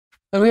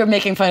When we were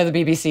making fun of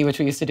the BBC, which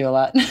we used to do a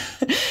lot,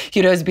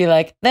 he'd always be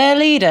like, their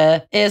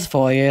leader is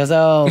 4 years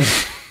old.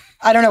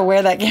 I don't know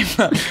where that came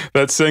from.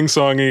 That's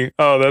sing-songy.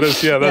 Oh, that is,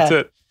 that's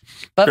it.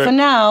 But Great. for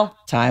now,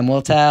 time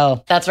will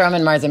tell. That's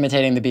Roman Mars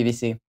imitating the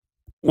BBC.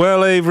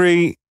 Well,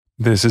 Avery,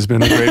 this has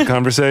been a great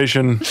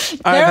conversation.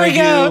 I thank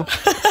you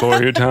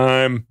for your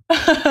time.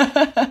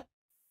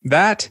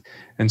 That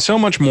and so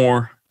much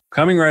more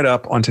coming right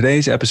up on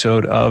today's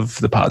episode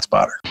of The Pod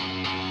Spotter.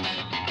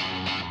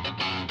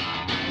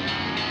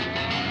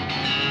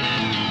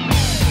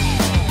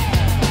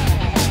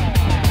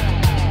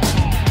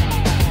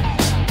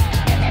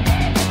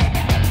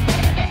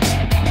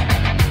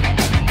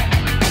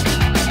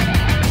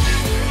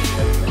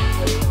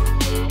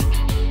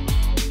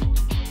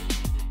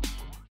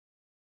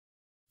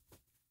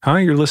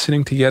 Hi, you're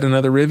listening to yet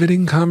another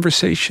riveting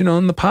conversation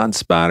on the Pod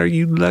Spotter,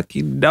 you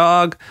lucky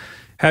dog.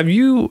 Have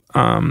you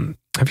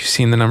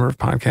seen the number of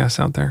podcasts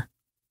out there?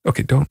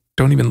 Okay, don't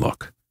even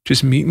look.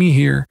 Just meet me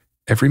here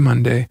every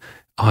Monday.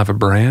 I'll have a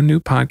brand new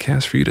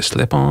podcast for you to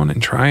slip on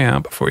and try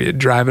out before you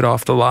drive it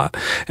off the lot.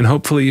 And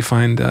hopefully you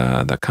find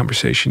that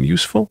conversation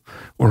useful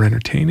or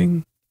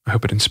entertaining. I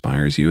hope it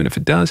inspires you. And if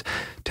it does,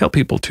 tell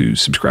people to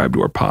subscribe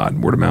to our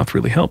pod. Word of mouth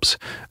really helps.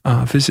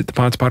 Visit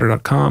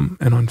thepodspotter.com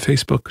and on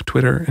Facebook,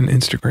 Twitter, and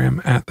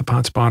Instagram at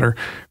thepodspotter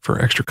for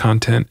extra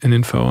content and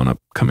info on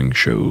upcoming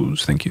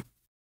shows. Thank you.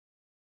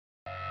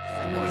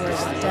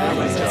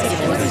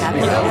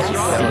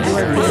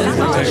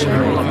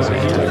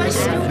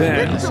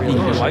 Then you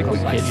like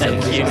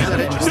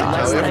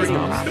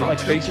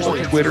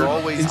Facebook, Twitter,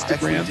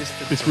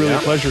 Instagram. It's really a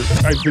pleasure.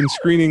 I've been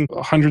screening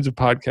hundreds of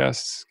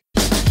podcasts.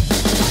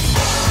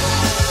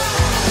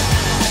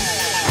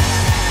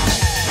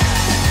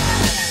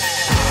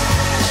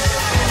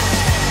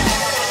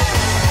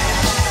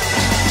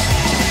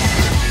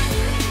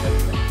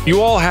 You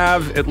all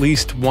have at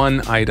least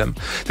one item.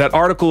 That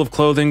article of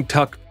clothing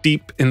tucked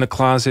deep in the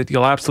closet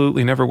you'll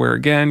absolutely never wear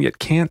again, yet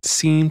can't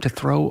seem to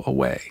throw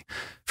away.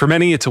 For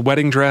many, it's a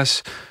wedding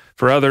dress.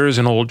 For others,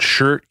 an old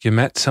shirt you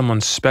met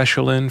someone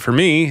special in. For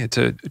me, it's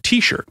a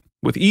t-shirt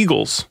with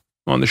eagles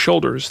on the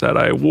shoulders that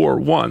I wore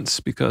once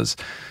because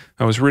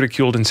I was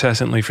ridiculed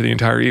incessantly for the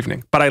entire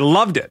evening. But I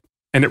loved it,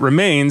 and it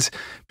remains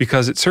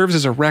because it serves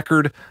as a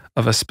record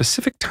of a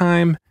specific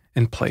time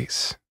and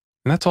place.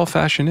 And that's all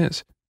fashion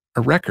is. A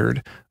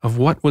record of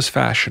what was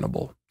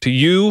fashionable to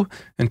you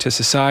and to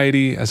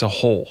society as a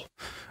whole.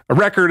 A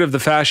record of the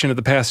fashion of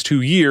the past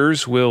 2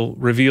 years will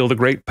reveal the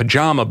great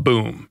pajama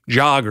boom.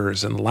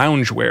 Joggers and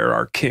loungewear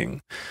are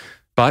king.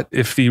 But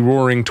if the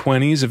roaring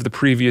 20s of the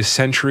previous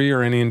century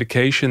are any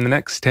indication, the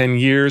next 10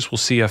 years will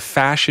see a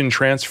fashion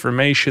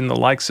transformation the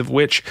likes of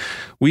which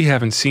we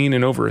haven't seen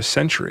in over a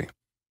century.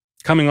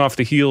 Coming off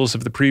the heels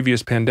of the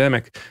previous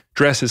pandemic,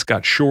 dresses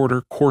got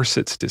shorter,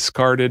 corsets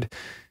discarded,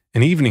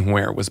 and evening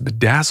wear was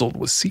bedazzled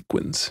with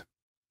sequins.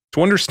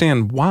 To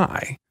understand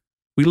why,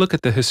 we look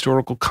at the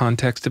historical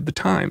context of the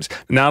times.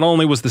 Not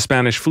only was the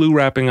Spanish flu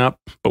wrapping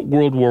up, but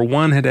World War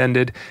I had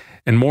ended,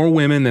 and more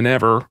women than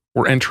ever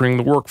were entering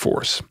the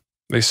workforce.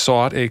 They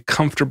sought a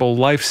comfortable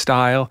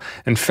lifestyle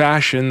and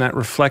fashion that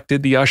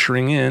reflected the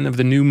ushering in of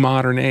the new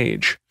modern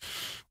age.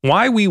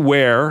 Why we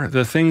wear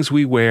the things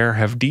we wear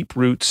have deep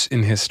roots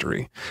in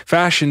history.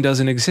 Fashion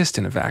doesn't exist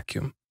in a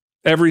vacuum.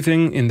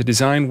 Everything in the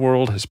design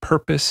world has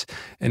purpose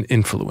and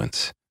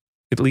influence.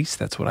 At least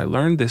that's what I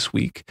learned this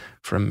week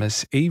from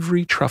Miss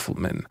Avery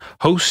Trufelman,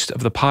 host of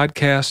the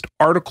podcast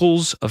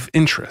Articles of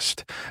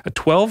Interest, a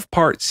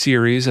 12-part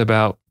series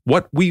about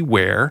what we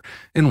wear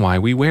and why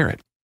we wear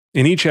it.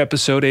 In each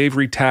episode,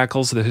 Avery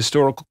tackles the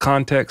historical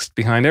context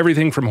behind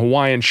everything from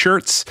Hawaiian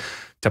shirts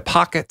to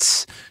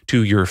pockets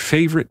to your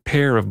favorite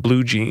pair of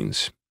blue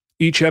jeans.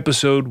 Each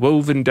episode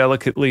woven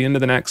delicately into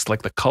the next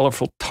like the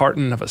colorful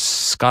tartan of a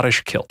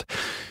Scottish kilt.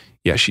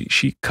 Yeah,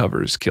 she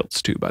covers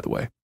kilts too, by the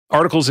way.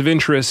 Articles of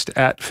Interest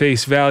at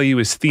face value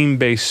is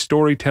theme-based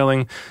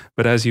storytelling,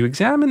 but as you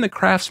examine the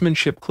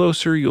craftsmanship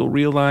closer, you'll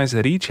realize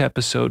that each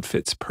episode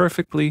fits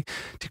perfectly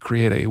to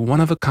create a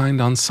one-of-a-kind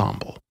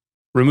ensemble.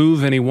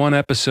 Remove any one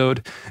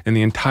episode, and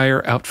the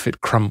entire outfit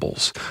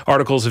crumbles.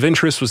 Articles of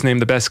Interest was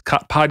named the best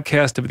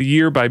podcast of the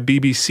year by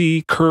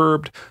BBC,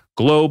 Curbed,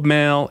 Globe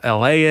Mail,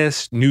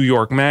 LAist, New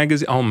York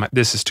Magazine. Oh my,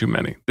 this is too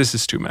many.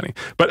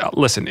 But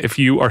listen, if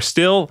you are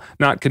still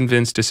not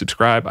convinced to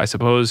subscribe, I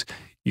suppose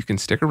you can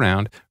stick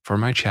around for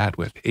my chat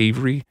with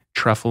Avery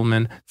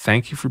Trufelman.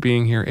 Thank you for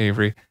being here,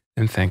 Avery,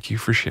 and thank you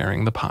for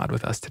sharing the pod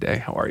with us today.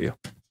 How are you?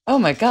 Oh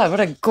my God, what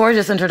a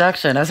gorgeous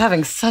introduction. I was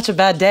having such a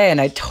bad day and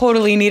I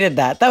totally needed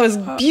that. That was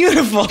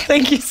beautiful.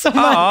 Thank you so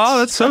much. Oh,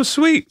 that's so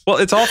sweet. Well,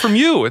 it's all from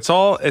you. It's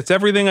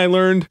everything I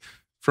learned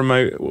from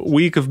my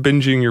week of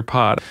binging your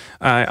pod.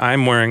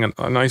 I'm wearing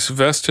a nice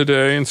vest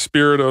today in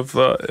spirit of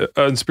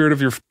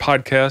your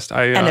podcast.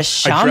 And a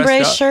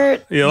chambray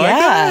shirt. You like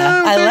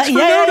that? Thanks for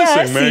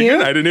noticing, Megan.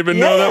 You. I didn't even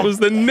know that was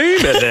the name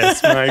of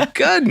this. My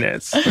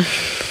goodness.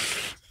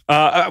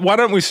 Why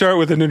don't we start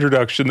with an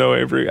introduction, though,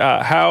 Avery?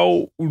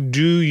 How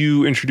do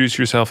you introduce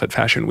yourself at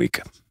Fashion Week?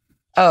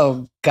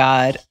 Oh,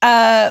 God.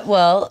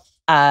 Well,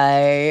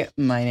 My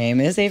name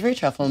is Avery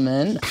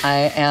Trufelman.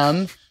 I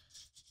am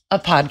a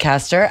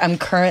podcaster. I'm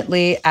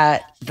currently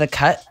at The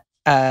Cut,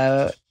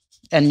 a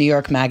New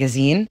York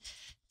magazine.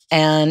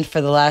 And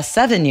for the last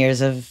 7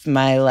 years of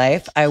my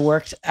life, I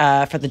worked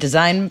for the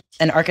design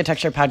and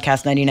architecture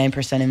podcast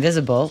 99%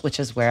 Invisible, which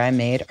is where I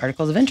made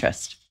Articles of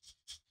Interest.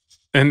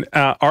 And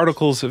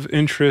Articles of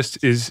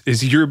Interest is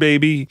your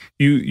baby.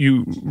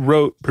 You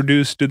wrote,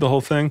 produced, did the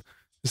whole thing.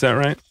 Is that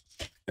right?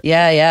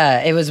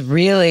 Yeah. It was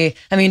really,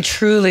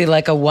 truly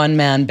like a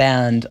one-man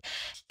band.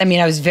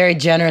 I was very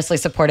generously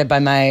supported by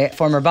my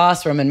former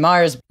boss, Roman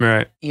Mars.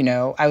 Right.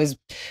 I was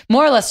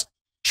more or less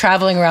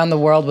traveling around the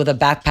world with a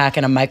backpack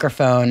and a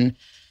microphone,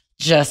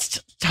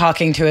 just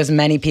talking to as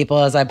many people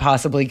as I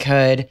possibly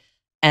could.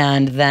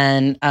 And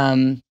then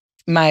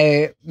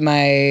my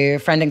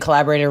friend and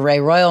collaborator, Ray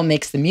Royal,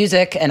 makes the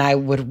music, and I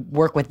would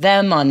work with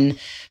them on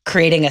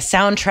creating a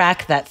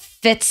soundtrack that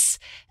fits.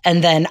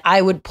 And then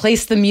I would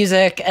place the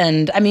music.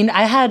 And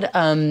I had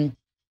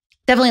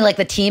definitely like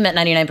the team at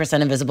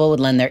 99% Invisible would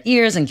lend their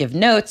ears and give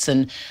notes.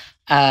 And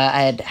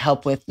I had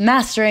help with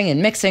mastering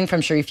and mixing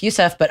from Sharif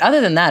Youssef. But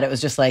other than that, it was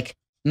just like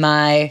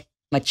my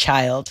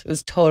child. It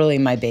was totally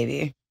my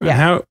baby.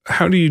 Yeah.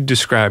 How do you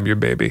describe your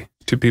baby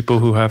to people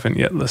who haven't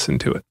yet listened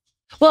to it?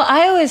 Well,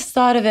 I always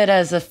thought of it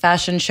as a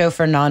fashion show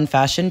for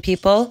non-fashion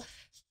people,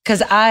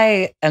 because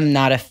I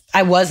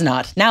was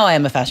not. Now I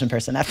am a fashion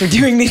person after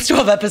doing these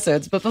 12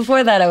 episodes. But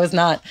before that, I was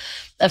not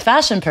a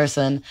fashion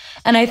person.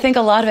 And I think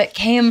a lot of it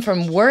came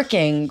from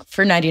working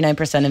for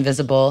 99%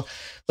 Invisible,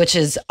 which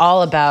is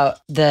all about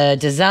the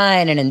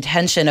design and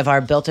intention of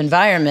our built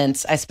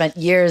environments. I spent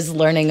years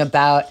learning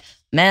about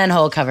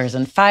manhole covers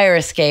and fire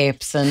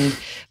escapes and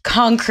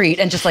concrete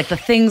and just like the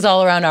things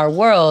all around our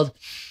world.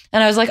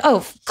 And I was like,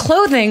 oh,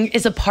 clothing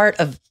is a part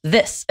of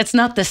this. It's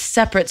not this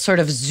separate sort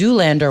of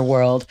Zoolander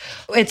world.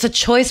 It's a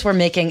choice we're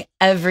making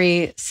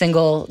every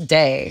single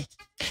day.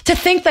 To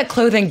think that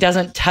clothing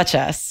doesn't touch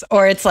us,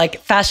 or it's like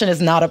fashion is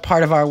not a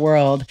part of our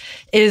world,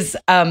 is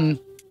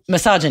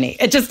misogyny.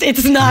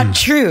 It's not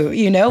true.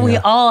 Yeah. We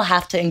all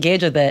have to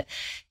engage with it.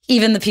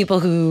 Even the people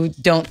who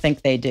don't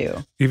think they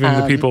do. Even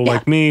the people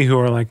like me who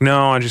are like,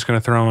 no, I'm just going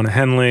to throw in a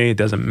Henley. It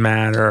doesn't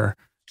matter.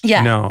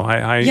 Yeah. No,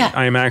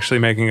 I am actually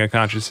making a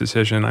conscious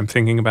decision. I'm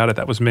thinking about it.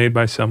 That was made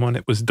by someone.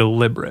 It was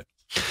deliberate.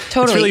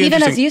 Totally. Really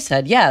even as you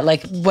said,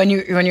 like when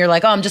you're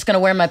like, oh, I'm just going to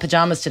wear my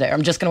pajamas today, or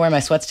I'm just going to wear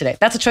my sweats today.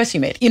 That's a choice you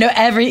made.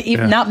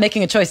 Not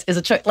making a choice is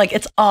a choice. Like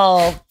it's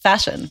all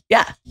fashion.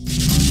 Yeah.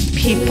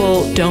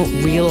 People don't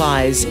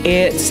realize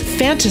it's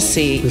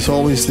fantasy. There's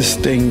always this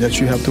thing that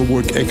you have to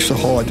work extra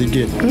hard to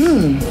get.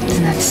 And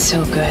that's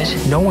so good.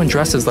 No one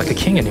dresses like a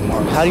king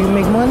anymore. How do you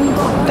make money?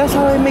 That's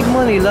how I make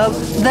money, love.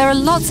 There are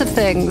lots of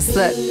things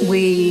that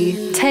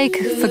we take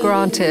for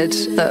granted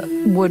that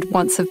would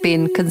once have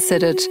been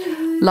considered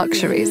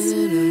luxuries.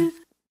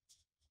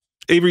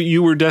 Avery,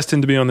 you were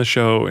destined to be on the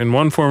show in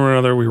one form or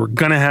another. We were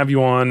going to have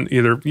you on.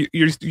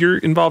 You're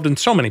involved in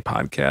so many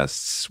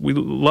podcasts. We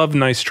love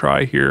Nice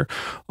Try here.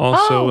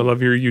 Also, I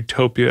love your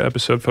Utopia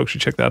episode. Folks should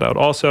check that out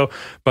also.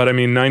 But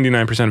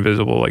 99%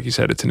 Visible, like you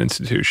said, it's an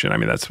institution.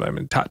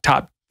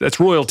 Top that's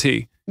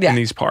royalty in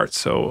these parts.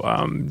 So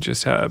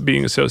just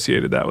being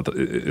associated with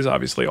is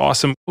obviously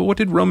awesome. But what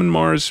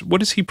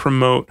does he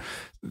promote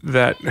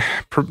that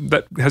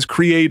has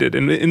created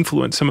and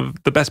influenced some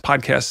of the best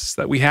podcasts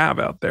that we have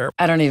out there?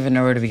 I don't even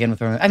know where to begin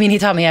with Roman. He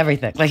taught me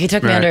everything. Like he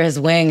took me under his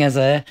wing as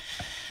a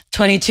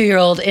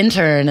 22-year-old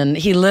intern, and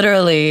he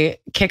literally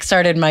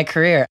kickstarted my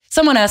career.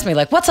 Someone asked me,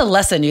 like, what's a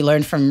lesson you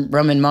learned from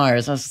Roman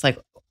Mars? I was just like,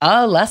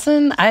 a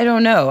lesson? I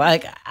don't know.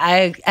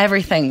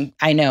 Everything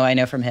I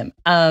know from him.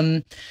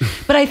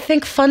 But I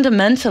think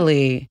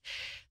fundamentally,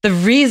 the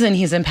reason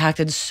he's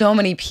impacted so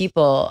many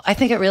people, I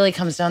think it really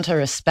comes down to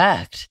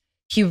respect.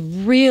 He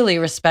really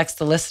respects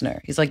the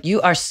listener. He's like,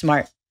 you are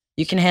smart.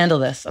 You can handle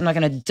this. I'm not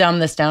going to dumb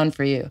this down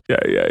for you.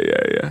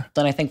 Yeah.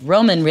 And I think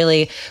Roman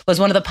really was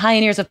one of the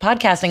pioneers of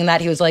podcasting in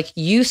that he was like,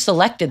 you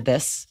selected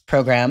this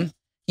program.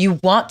 You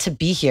want to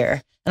be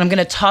here. And I'm going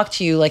to talk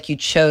to you like you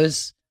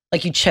chose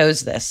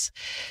this.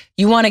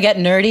 You want to get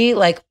nerdy?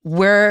 Like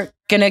we're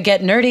going to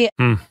get nerdy.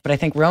 But I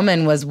think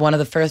Roman was one of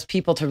the first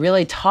people to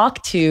really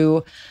talk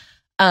to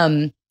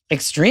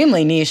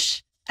extremely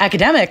niche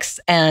academics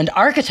and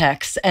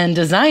architects and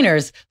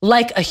designers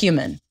like a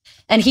human.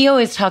 And he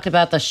always talked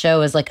about the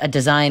show as like a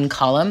design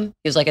column.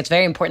 He was like, it's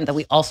very important that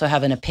we also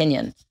have an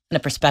opinion and a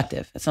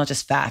perspective. It's not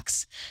just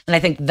facts. And I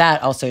think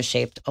that also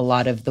shaped a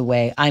lot of the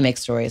way I make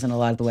stories and a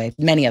lot of the way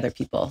many other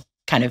people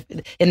kind of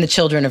in the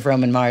Children of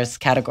Roman Mars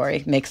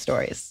category make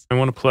stories. I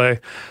want to play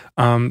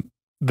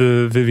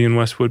the Vivienne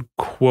Westwood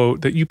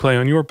quote that you play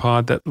on your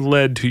pod that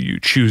led to you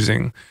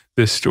choosing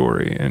this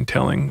story and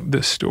telling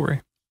this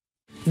story.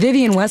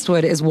 Vivienne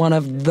Westwood is one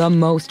of the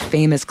most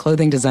famous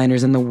clothing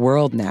designers in the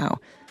world now.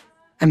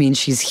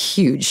 She's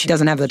huge. She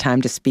doesn't have the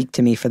time to speak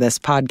to me for this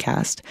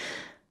podcast,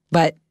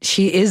 but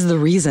she is the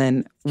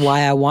reason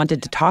why I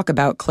wanted to talk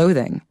about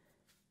clothing.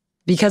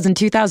 Because in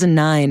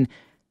 2009,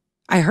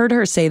 I heard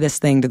her say this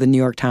thing to the New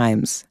York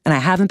Times, and I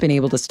haven't been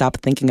able to stop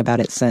thinking about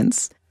it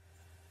since.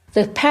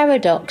 The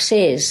paradox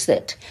is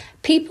that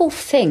people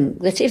think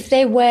that if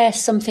they wear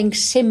something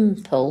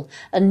simple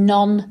and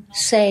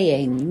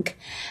non-saying,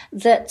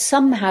 that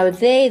somehow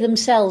they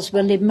themselves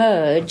will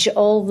emerge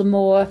all the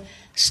more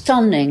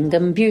stunning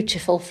and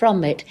beautiful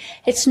from it.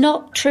 It's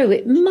not true.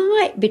 It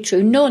might be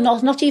true. No,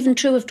 not even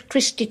true of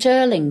Christy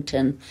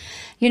Turlington.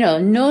 You know,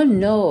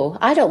 no.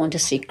 I don't want to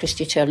see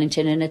Christy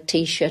Turlington in a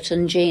T-shirt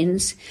and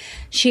jeans.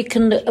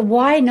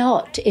 Why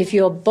not, if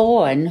you're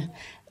born,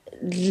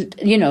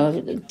 you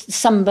know,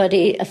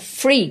 somebody, a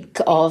freak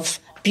of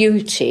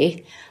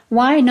beauty,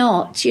 why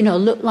not, you know,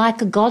 look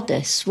like a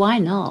goddess? Why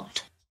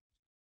not?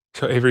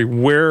 So, Avery,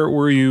 where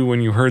were you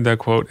when you heard that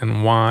quote,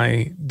 and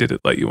why did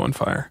it light you on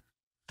fire?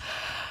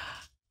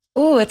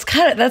 Oh,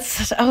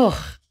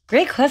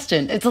 great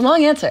question. It's a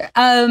long answer.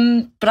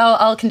 But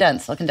I'll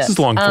condense. This is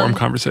long form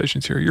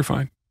conversations here. You're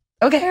fine.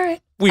 Okay, all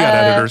right. We got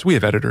editors. We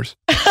have editors.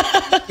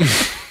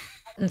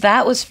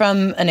 That was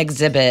from an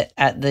exhibit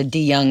at the De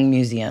Young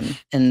Museum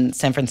in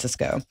San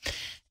Francisco.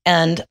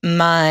 And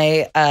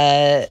my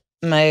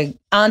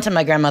aunt and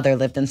my grandmother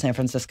lived in San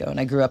Francisco,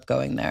 and I grew up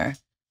going there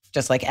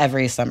just like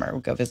every summer.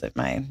 We'd go visit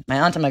my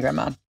aunt and my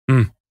grandma.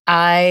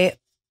 I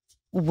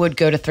would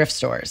go to thrift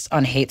stores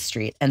on Haight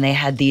Street, and they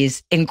had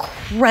these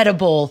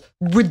incredible,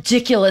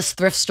 ridiculous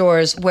thrift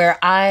stores where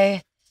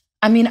I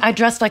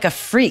dressed like a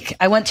freak.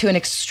 I went to an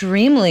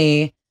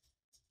extremely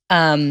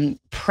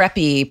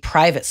preppy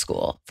private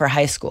school for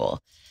high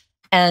school.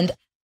 And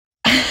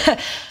I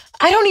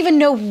don't even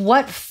know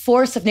what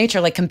force of nature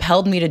like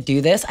compelled me to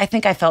do this. I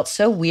think I felt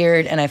so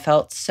weird, and I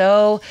felt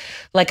so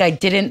like I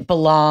didn't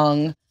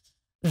belong,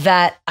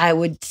 that I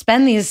would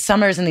spend these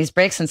summers and these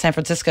breaks in San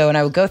Francisco, and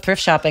I would go thrift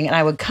shopping, and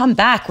I would come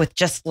back with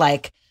just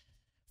like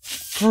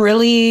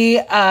frilly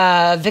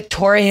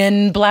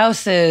Victorian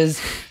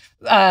blouses,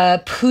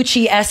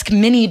 Poochie-esque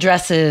mini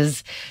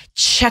dresses,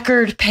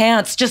 checkered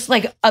pants, just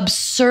like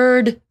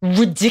absurd,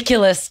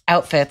 ridiculous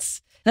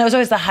outfits. And that was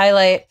always the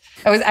highlight.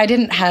 I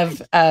didn't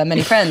have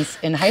many friends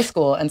in high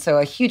school, and so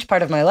a huge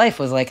part of my life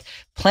was like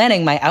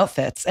planning my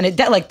outfits. And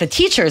like the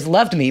teachers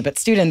loved me, but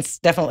students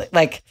definitely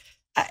like.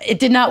 It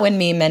did not win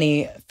me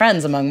many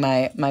friends among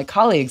my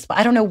colleagues, but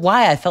I don't know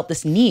why I felt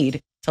this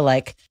need to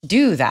like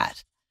do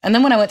that. And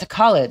then when I went to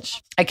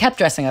college, I kept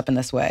dressing up in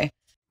this way.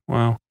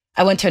 Wow.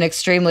 I went to an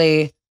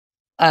extremely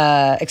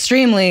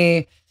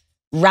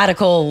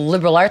radical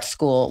liberal arts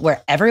school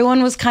where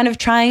everyone was kind of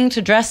trying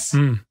to dress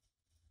in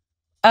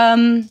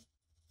an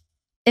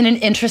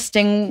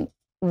interesting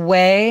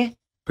way.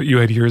 But you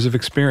had years of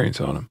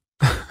experience on them.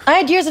 I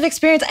had years of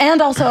experience,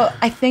 and also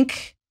I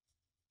think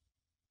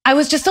I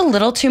was just a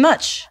little too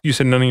much. You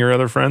said none of your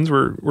other friends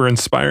were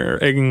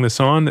egging this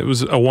on? It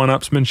was a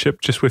one-upsmanship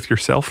just with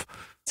yourself?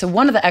 So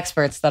one of the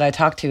experts that I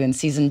talked to in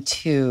season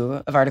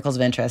 2 of Articles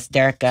of Interest,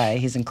 Derek Guy,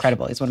 he's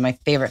incredible. He's one of my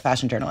favorite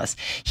fashion journalists.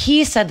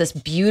 He said this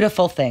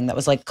beautiful thing that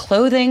was like,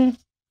 clothing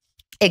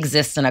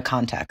exists in a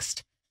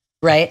context,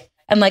 right?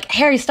 And like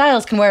Harry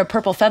Styles can wear a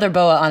purple feather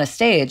boa on a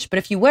stage, but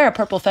if you wear a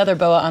purple feather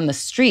boa on the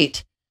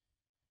street,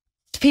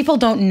 people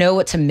don't know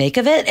what to make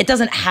of it. It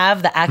doesn't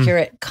have the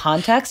accurate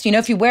context. You know,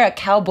 if you wear a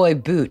cowboy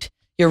boot,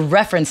 you're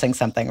referencing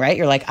something, right?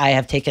 You're like, I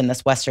have taken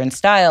this Western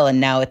style and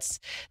now it's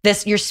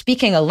this, you're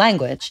speaking a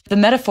language. The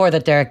metaphor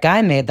that Derek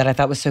Guy made that I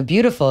thought was so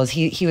beautiful is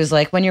he was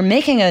like, when you're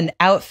making an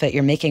outfit,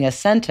 you're making a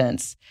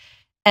sentence,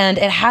 and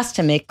it has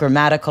to make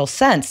grammatical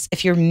sense.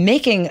 If you're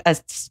making a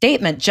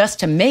statement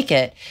just to make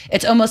it,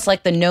 it's almost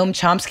like the Noam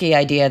Chomsky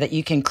idea that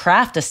you can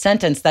craft a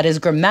sentence that is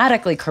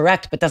grammatically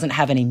correct but doesn't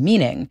have any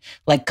meaning,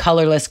 like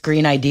colorless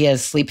green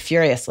ideas sleep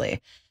furiously.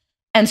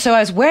 And so I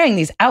was wearing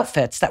these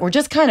outfits that were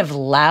just kind of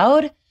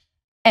loud,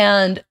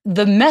 and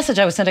the message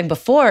I was sending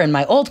before in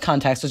my old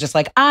context was just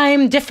like,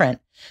 I'm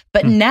different.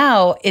 But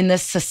now in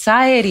this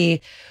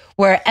society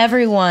where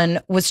everyone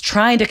was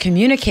trying to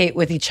communicate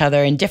with each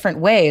other in different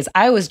ways,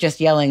 I was just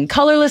yelling,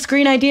 colorless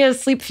green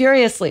ideas sleep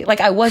furiously.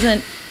 Like I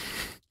wasn't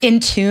in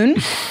tune,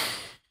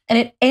 and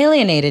it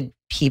alienated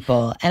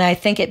people. And I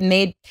think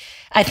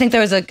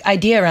there was an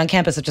idea around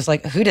campus of just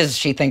like, who does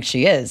she think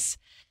she is?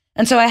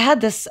 And so I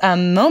had this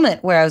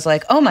moment where I was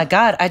like, oh my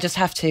God, I just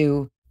have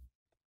to,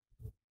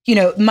 you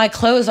know, my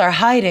clothes are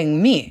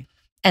hiding me.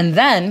 And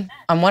then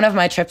on one of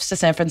my trips to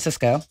San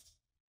Francisco,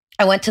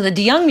 I went to the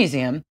De Young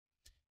Museum,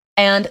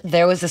 and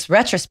there was this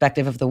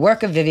retrospective of the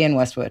work of Vivienne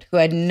Westwood, who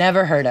I'd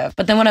never heard of.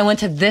 But then when I went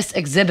to this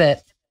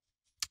exhibit,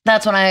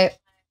 that's when I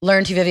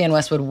learned who Vivienne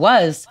Westwood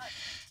was,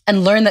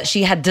 and learned that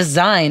she had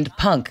designed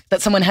punk,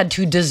 that someone had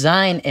to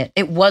design it.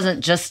 It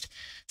wasn't just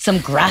some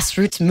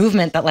grassroots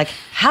movement that like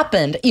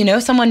happened. You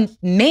know, someone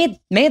made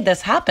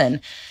this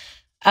happen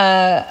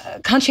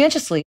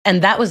conscientiously.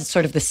 And that was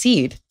sort of the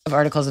seed of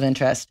Articles of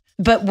Interest.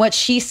 But what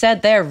she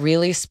said there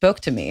really spoke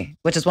to me,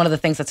 which is one of the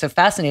things that's so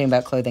fascinating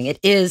about clothing. It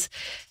is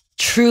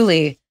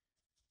truly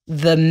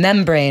the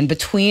membrane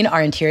between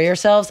our interior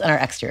selves and our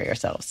exterior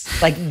selves.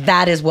 Like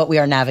that is what we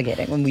are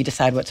navigating when we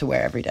decide what to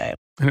wear every day.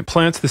 And it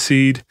plants the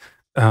seed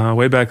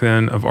way back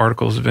then of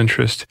Articles of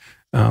Interest,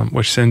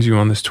 which sends you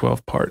on this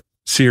 12-part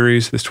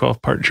series, this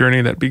 12-part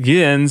journey that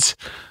begins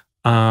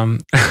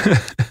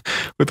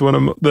with one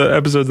of the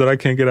episodes that I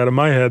can't get out of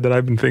my head that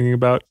I've been thinking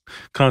about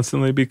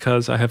constantly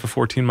because I have a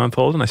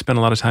 14-month-old and I spend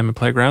a lot of time in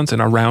playgrounds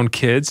and around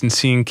kids and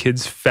seeing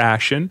kids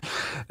fashion.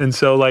 And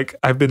so like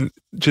I've been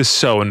just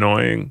so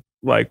annoying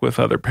like with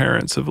other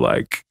parents of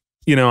like,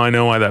 you know, I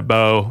know why that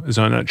bow is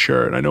on that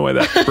shirt. I know why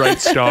that bright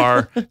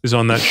star is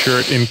on that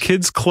shirt. In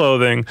kids'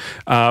 clothing,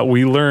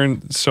 we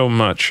learn so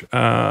much.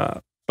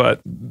 But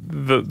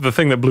the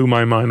thing that blew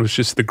my mind was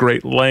just the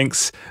great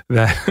lengths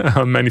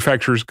that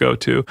manufacturers go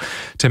to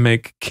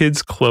make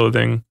kids'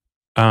 clothing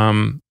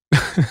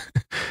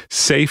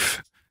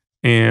safe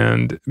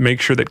and make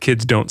sure that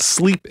kids don't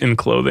sleep in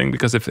clothing,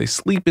 because if they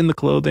sleep in the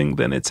clothing,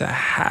 then it's a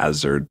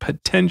hazard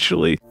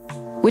potentially.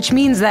 Which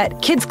means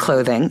that kids'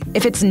 clothing,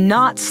 if it's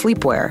not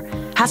sleepwear,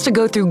 has to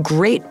go through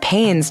great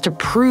pains to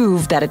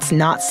prove that it's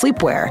not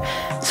sleepwear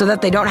so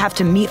that they don't have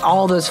to meet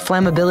all those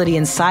flammability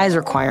and size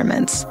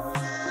requirements.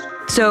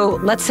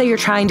 So let's say you're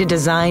trying to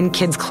design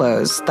kids'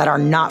 clothes that are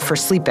not for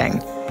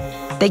sleeping.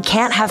 They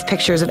can't have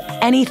pictures of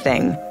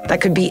anything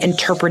that could be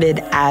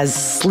interpreted as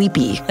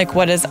sleepy. Like,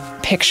 what is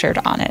pictured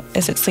on it?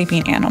 Is it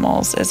sleeping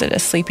animals? Is it a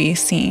sleepy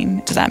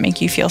scene? Does that make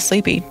you feel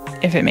sleepy?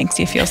 If it makes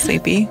you feel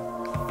sleepy,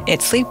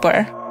 it's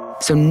sleepwear.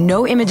 So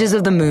no images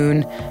of the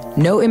moon,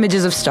 no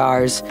images of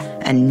stars,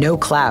 and no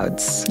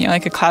clouds. You know,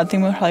 like a cloud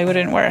theme probably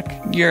wouldn't work.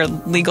 Your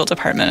legal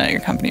department at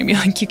your company would be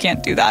like, you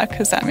can't do that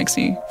because that makes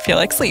me feel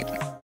like sleep.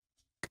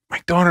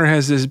 My daughter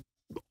has this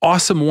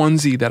awesome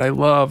onesie that I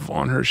love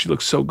on her. She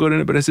looks so good in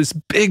it, but it's this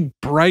big,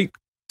 bright,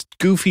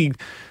 goofy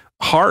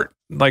heart,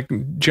 like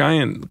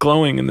giant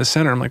glowing in the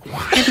center. I'm like,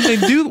 why did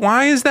they do,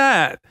 why is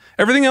that?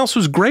 Everything else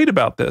was great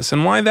about this.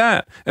 And why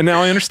that? And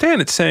now I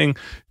understand it's saying,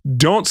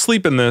 don't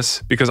sleep in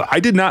this because I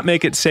did not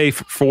make it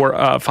safe for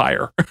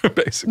fire,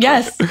 basically.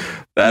 Yes.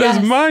 That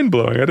is mind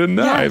blowing. I didn't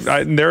know. Yes.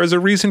 There is a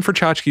reason for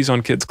tchotchkes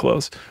on kids'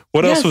 clothes.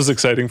 What else was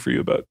exciting for you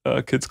about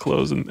kids'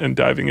 clothes and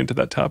diving into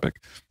that topic?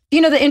 You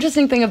know, the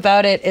interesting thing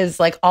about it is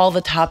like all the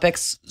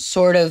topics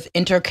sort of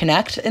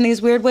interconnect in these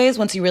weird ways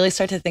once you really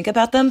start to think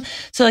about them.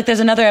 So like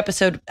there's another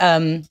episode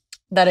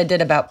that I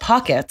did about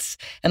pockets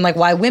and like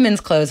why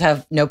women's clothes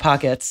have no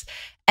pockets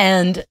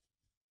and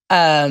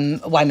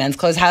why men's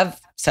clothes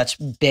have such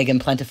big and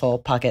plentiful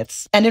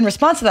pockets. And in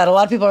response to that, a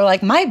lot of people are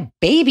like, my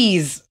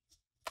baby's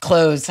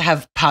clothes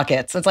have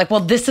pockets. It's like, well,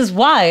 this is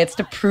why. It's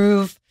to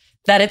prove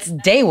that it's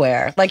day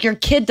wear. Like your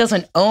kid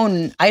doesn't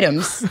own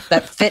items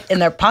that fit in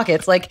their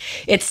pockets. Like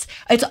it's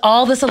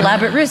all this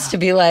elaborate ruse to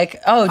be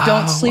like, oh,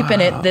 don't sleep in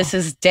it. This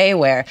is day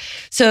wear.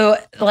 So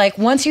like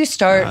once you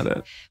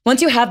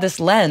have this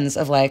lens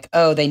of like,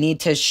 oh, they need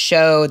to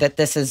show that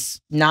this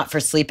is not for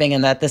sleeping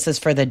and that this is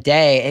for the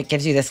day, it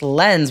gives you this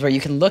lens where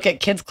you can look at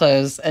kids'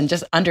 clothes and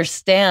just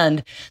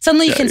understand.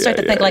 Suddenly you can start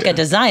to think like a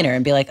designer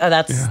and be like, oh,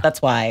 that's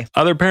why.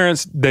 Other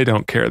parents, they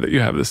don't care that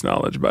you have this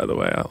knowledge, by the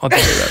way. I'll tell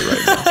you that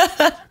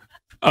right now.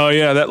 Oh,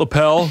 yeah, that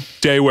lapel,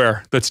 day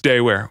wear. That's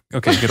day wear.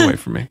 Okay, get away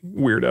from me,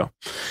 weirdo.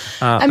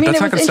 I mean, that's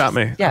not going to stop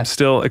me. Yeah. I'm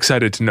still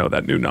excited to know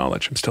that new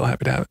knowledge. I'm still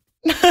happy to have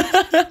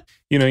it.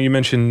 You know, you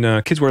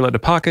mentioned kids wear led to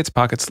pockets.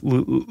 Pockets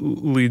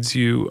leads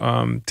you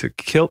to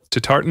kilt,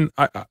 to tartan.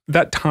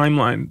 That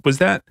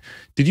timeline,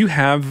 did you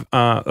have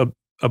a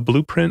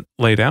blueprint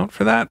laid out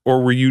for that?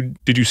 Or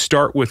did you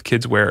start with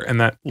kids wear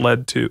and that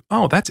led to,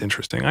 oh, that's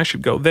interesting. I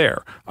should go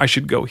there. I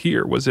should go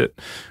here. Was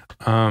it...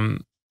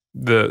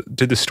 did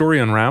the story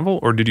unravel,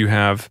 or did you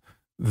have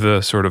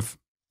the sort of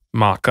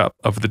mock-up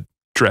of the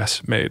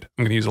dress made?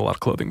 I'm going to use a lot of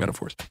clothing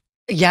metaphors.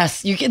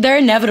 Yes, they're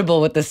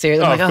inevitable with this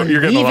series. I'm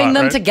you're weaving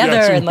them together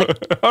and like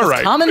all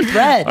right. common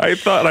thread. I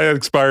thought I had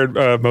expired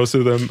most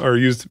of them or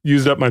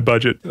used up my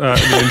budget in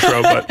the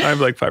intro, but I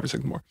have like 5 or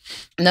 6 more.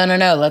 No.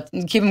 Let's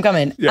keep them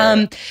coming.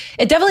 Yeah.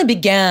 It definitely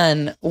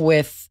began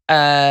with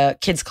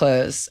kids'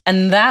 clothes.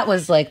 And that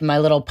was like my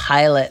little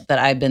pilot that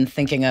I've been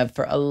thinking of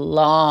for a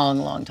long,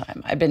 long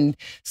time. I've been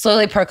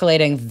slowly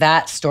percolating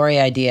that story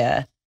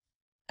idea.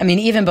 I mean,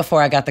 even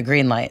before I got the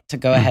green light to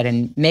go ahead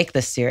and make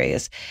this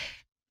series.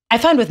 I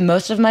find with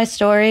most of my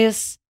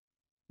stories,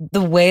 the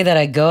way that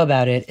I go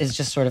about it is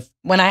just sort of,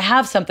 when I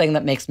have something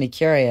that makes me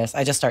curious,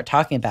 I just start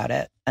talking about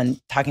it and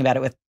talking about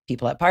it with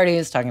people at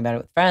parties, talking about it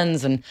with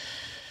friends, and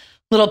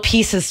little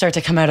pieces start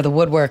to come out of the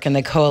woodwork and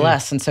they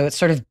coalesce. And so it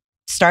sort of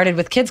started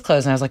with kids'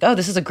 clothes. And I was like, oh,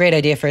 this is a great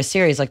idea for a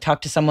series. Like talk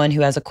to someone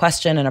who has a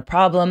question and a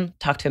problem,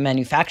 talk to a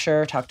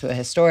manufacturer, talk to a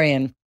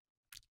historian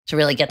to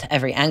really get to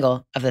every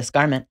angle of this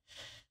garment.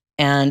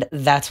 And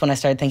that's when I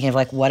started thinking of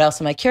like, what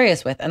else am I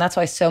curious with? And that's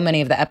why so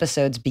many of the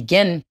episodes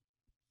begin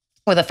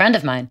with a friend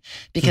of mine,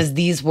 because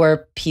these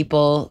were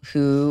people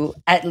who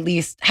at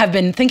least have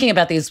been thinking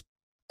about these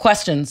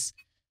questions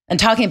and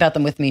talking about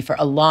them with me for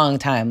a long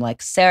time.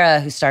 Like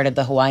Sarah, who started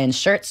the Hawaiian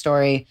shirt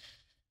story,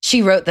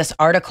 she wrote this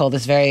article,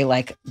 this very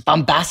like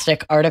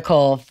bombastic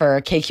article for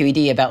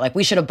KQED about like,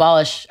 we should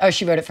abolish, or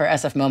she wrote it for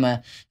SF MoMA.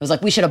 It was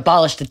like, we should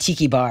abolish the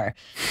tiki bar.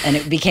 And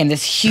it became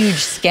this huge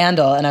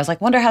scandal. And I was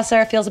like, wonder how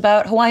Sarah feels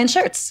about Hawaiian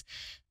shirts.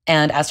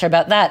 And asked her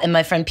about that. And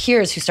my friend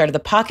Piers, who started the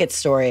pocket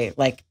story,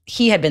 like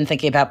he had been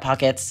thinking about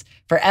pockets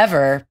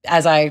forever.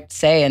 As I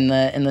say in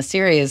the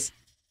series,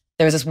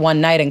 there was this one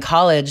night in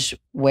college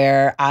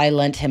where I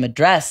lent him a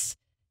dress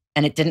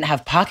and it didn't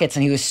have pockets,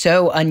 and he was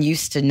so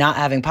unused to not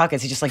having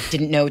pockets. He just like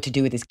didn't know what to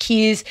do with his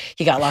keys.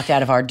 He got locked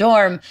out of our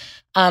dorm.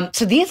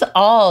 So these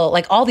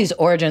all these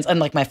origins, and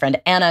like my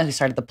friend Anna, who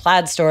started the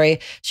plaid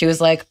story, she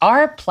was like,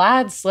 are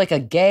plaids like a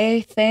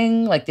gay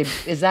thing? Like,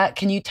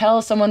 can you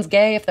tell someone's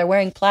gay if they're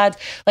wearing plaids?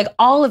 Like,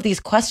 all of these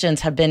questions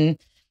have been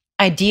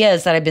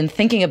ideas that I've been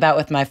thinking about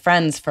with my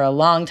friends for a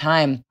long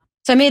time.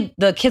 So I made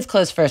the kids'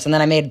 clothes first, and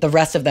then I made the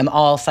rest of them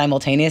all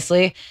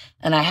simultaneously.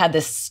 And I had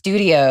this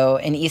studio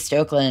in East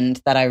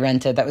Oakland that I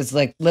rented that was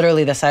like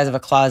literally the size of a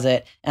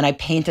closet. And I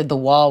painted the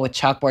wall with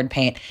chalkboard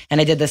paint.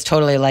 And I did this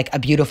totally like A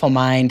Beautiful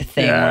Mind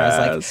thing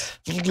where I was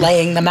like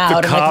laying them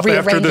out and like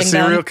rearranging them. After the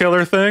serial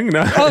killer thing?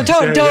 No. Oh,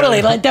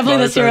 totally. Like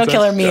definitely the serial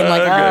killer meme.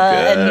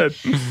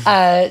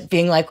 And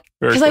being like,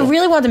 because I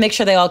really wanted to make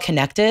sure they all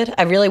connected.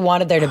 I really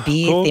wanted there to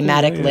be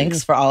thematic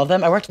links for all of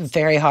them. I worked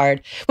very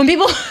hard. When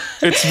people...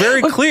 It's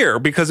very clear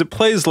because it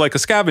plays like a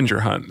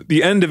scavenger hunt.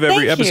 The end of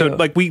every episode,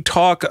 like we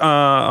talk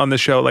on the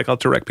show, like I'll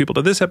direct people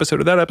to this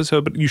episode or that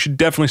episode, but you should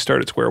definitely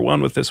start at square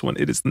one with this one.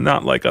 It is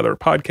not like other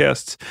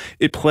podcasts.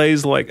 It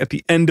plays like at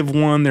the end of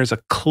one, there's a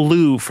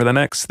clue for the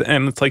next,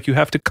 and it's like you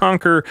have to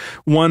conquer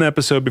one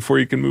episode before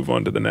you can move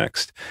on to the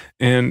next.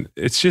 And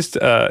it's just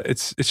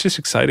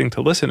exciting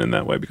to listen in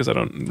that way because I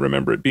don't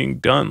remember it being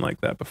done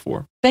like that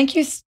before. Thank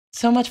you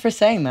so much for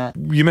saying that.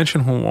 You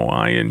mentioned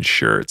Hawaiian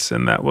shirts,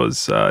 and that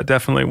was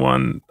definitely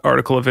one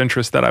article of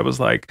interest that I was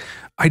like,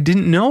 I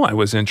didn't know I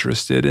was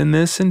interested in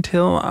this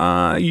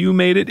until you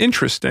made it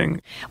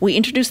interesting. We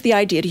introduced the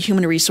idea to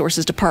human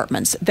resources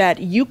departments that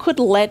you could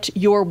let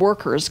your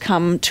workers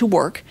come to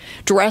work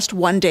dressed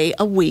one day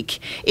a week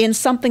in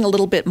something a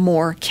little bit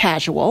more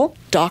casual,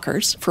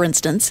 Dockers, for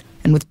instance.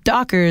 And with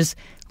Dockers,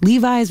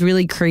 Levi's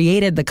really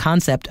created the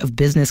concept of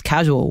business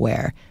casual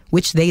wear,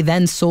 which they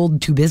then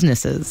sold to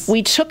businesses.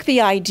 We took the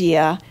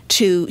idea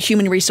to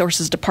human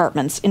resources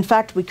departments. In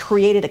fact, we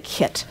created a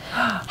kit,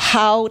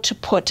 how to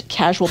put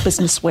casual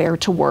business wear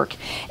to work.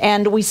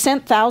 And we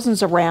sent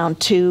thousands around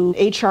to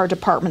HR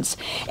departments.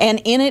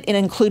 And in it, it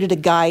included a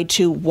guide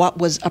to what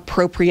was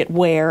appropriate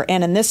wear.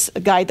 And in this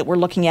guide that we're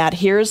looking at,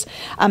 here's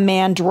a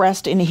man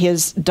dressed in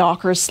his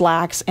Docker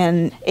slacks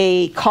and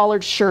a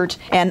collared shirt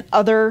and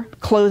other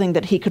clothing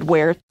that he could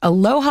wear.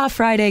 Aloha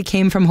Friday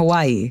came from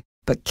Hawaii,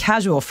 but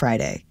Casual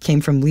Friday came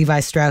from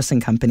Levi Strauss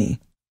 & Company.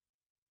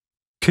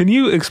 Can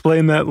you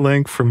explain that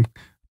link from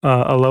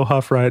Aloha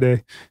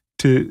Friday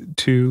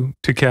to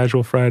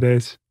Casual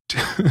Fridays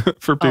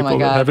for people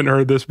that haven't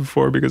heard this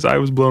before? Because I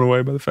was blown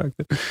away by the fact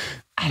that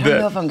I don't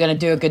know if I'm going to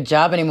do a good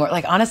job anymore.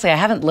 Like, honestly, I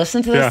haven't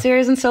listened to this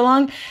series in so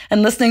long,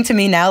 and listening to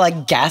me now,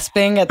 like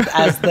gasping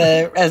as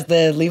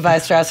the Levi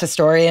Strauss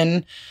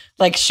historian,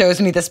 like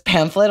shows me this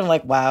pamphlet. I'm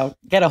like, wow,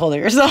 get a hold of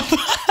yourself. Get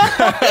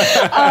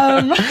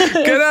out of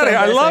here.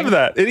 I love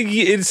that.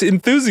 It's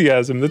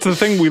enthusiasm. That's the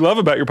thing we love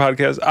about your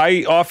podcast.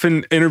 I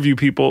often interview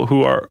people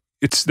who are,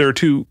 there are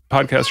two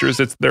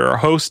podcasters. There are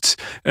hosts,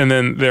 and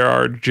then there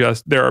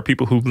are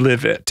people who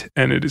live it.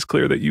 And it is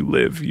clear that you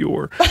live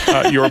your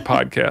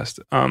podcast.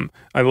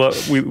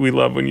 We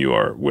love when you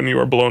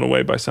are blown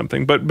away by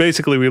something. But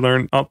basically, we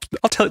learn.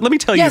 Let me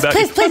tell you that.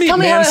 Please let me tell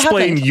me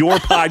mansplain your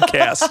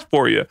podcast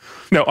for you.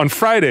 Now, on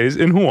Fridays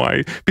in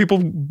Hawaii, people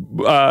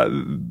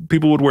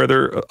would wear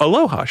their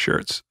Aloha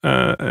shirts,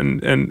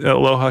 and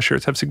Aloha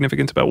shirts have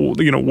significance about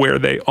where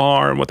they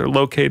are and what they're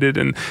located,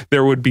 and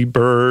there would be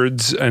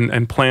birds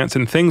and plants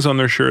and things on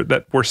their shirt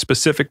that were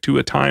specific to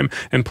a time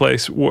and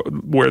place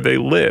where they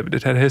lived.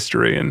 It had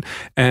history,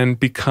 and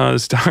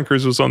because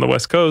Dockers was on the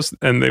West Coast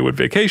and they would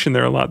vacation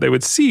there a lot, they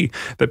would see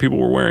that people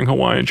were wearing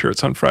Hawaiian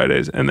shirts on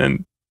Fridays, and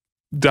then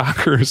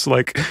Dockers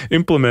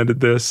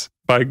implemented this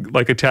by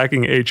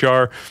attacking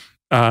HR,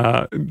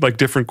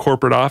 different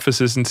corporate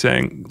offices and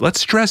saying,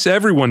 let's dress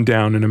everyone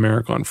down in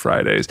America on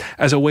Fridays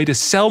as a way to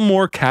sell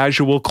more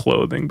casual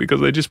clothing,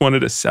 because they just wanted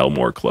to sell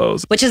more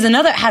clothes. Which is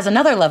has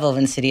another level of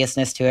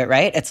insidiousness to it,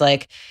 right? It's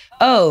like,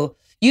 oh,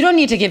 you don't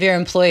need to give your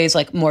employees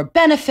more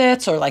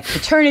benefits or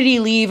paternity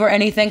leave or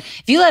anything.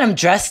 If you let them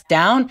dress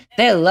down,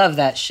 they love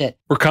that shit.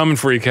 We're coming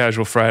for you,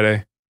 Casual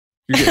Friday.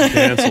 You're getting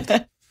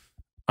canceled.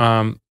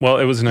 Well,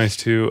 it was nice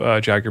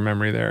to jog your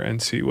memory there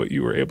and see what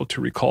you were able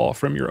to recall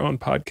from your own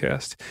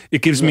podcast.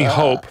 It gives me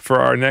hope for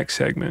our next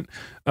segment,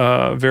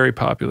 a very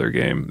popular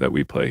game that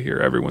we play here.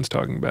 Everyone's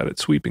talking about it,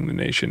 sweeping the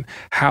nation.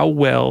 How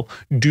well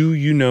do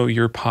you know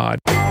your pod?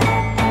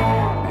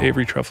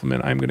 Avery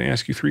Trufelman, I'm going to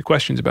ask you 3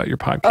 questions about your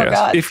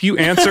podcast. If you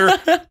answer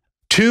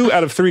 2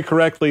 out of 3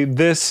 correctly,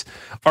 this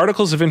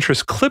Articles of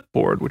Interest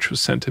clipboard, which was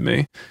sent to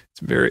me, it's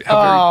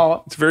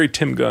very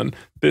Tim Gunn.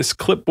 This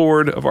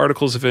clipboard of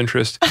Articles of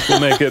Interest will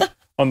make it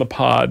on the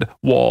pod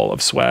wall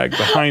of swag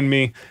behind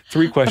me.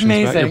 3 questions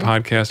about your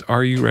podcast.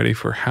 Are you ready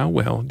for how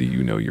well do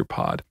you know your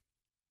pod?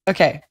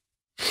 Okay.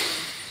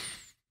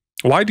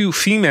 Why do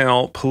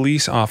female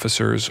police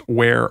officers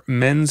wear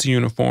men's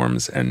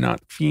uniforms and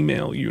not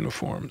female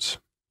uniforms?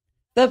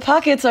 The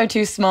pockets are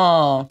too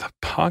small. The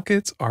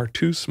pockets are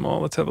too small.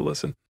 Let's have a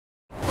listen.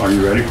 Are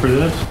you ready for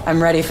this?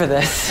 I'm ready for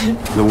this.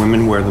 The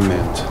women wear the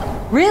men's.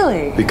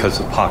 Really? because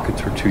the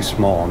pockets are too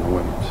small on the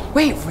women's.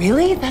 Wait,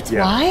 really? That's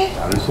why?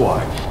 That is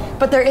why.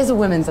 But there is a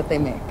women's that they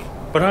make.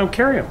 But I don't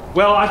carry them.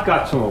 Well, I've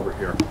got some over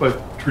here.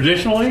 But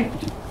traditionally,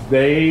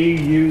 they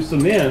use the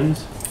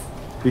men's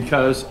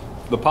because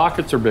the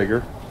pockets are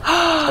bigger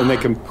and they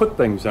can put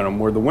things in them,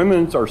 where the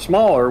women's are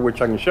smaller,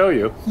 which I can show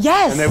you.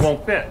 Yes. And they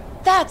won't fit.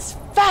 That's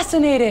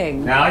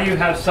fascinating. Now you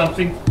have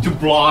something to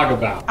blog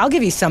about. I'll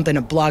give you something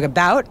to blog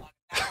about.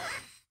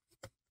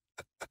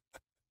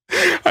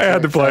 I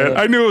had to play it.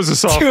 I knew it was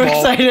a softball. Too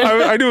excited.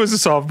 I knew it was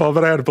a softball,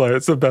 but I had to play it.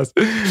 It's the best.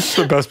 It's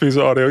the best piece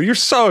of audio. You're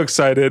so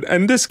excited,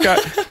 and this guy.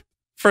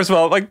 First of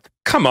all, like,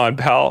 come on,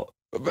 pal.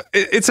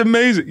 It's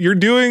amazing. You're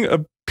doing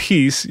a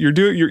piece.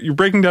 You're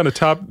breaking down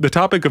the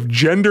topic of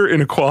gender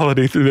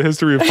inequality through the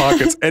history of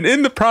pockets, and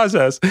in the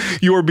process,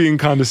 you are being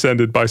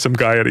condescended by some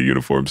guy at a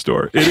uniform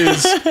store. It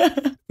is,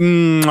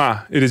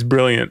 it is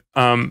brilliant.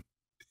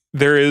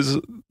 There is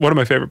one of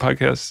my favorite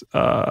podcasts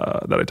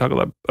that I talk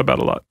about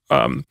a lot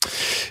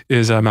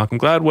is Malcolm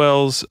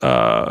Gladwell's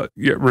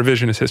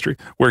Revisionist History,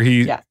 where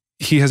he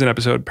has an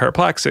episode,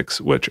 Paraplaxics,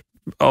 which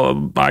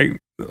I,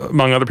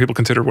 among other people,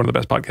 consider one of the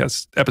best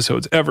podcast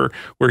episodes ever,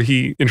 where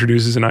he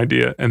introduces an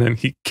idea and then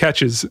he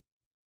catches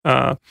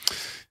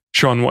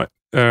Sean White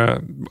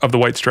of the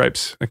White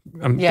Stripes.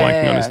 I'm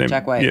blanking on his name.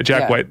 Jack White. Yeah,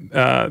 Jack White.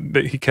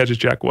 He catches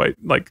Jack White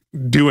like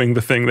doing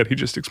the thing that he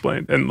just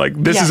explained, and like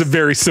this is a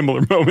very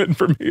similar moment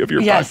for me of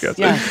your podcast.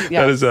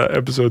 That is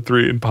episode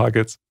 3 in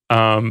Pockets.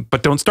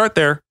 But don't start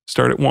there.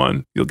 Start at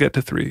 1. You'll get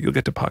to 3. You'll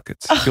get to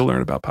Pockets. You'll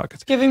learn about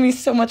Pockets. Giving me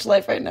so much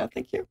life right now.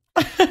 Thank you.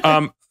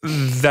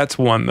 That's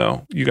 1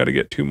 though. You got to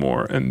get 2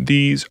 more, and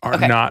these are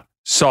not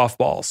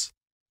softballs.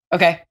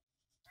 Okay.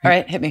 All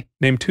right, hit me.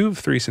 Name 2 of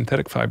 3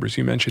 synthetic fibers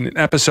you mentioned in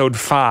episode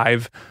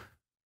 5,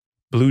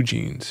 blue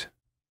jeans,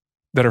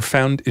 that are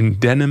found in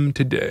denim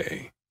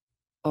today.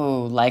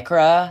 Oh,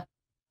 Lycra.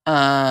 Oh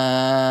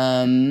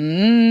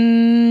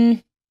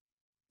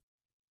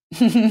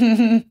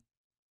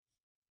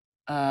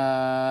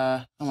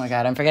my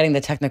God, I'm forgetting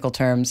the technical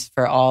terms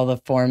for all the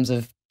forms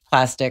of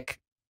plastic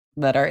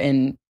that are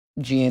in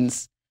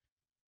jeans.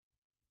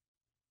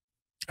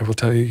 I will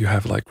tell you, you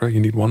have Lycra. You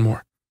need 1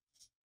 more.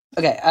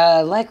 Okay,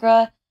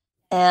 Lycra.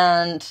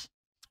 And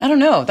I don't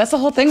know. That's the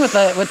whole thing with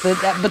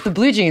the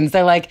blue jeans.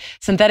 They're like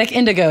synthetic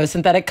indigo,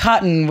 synthetic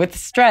cotton with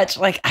stretch.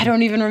 Like, I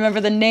don't even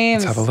remember the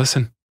names. Let's have a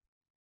listen.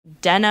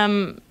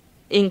 Denim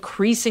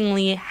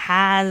increasingly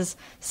has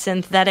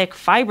synthetic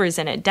fibers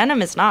in it.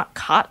 Denim is not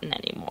cotton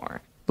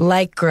anymore.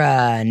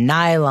 Lycra,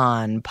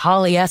 nylon,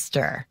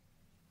 polyester.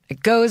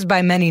 It goes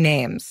by many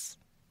names.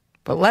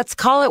 But let's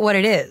call it what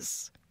it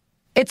is.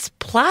 It's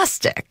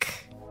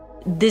plastic.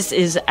 This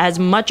is as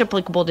much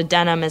applicable to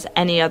denim as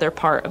any other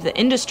part of the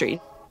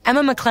industry.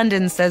 Emma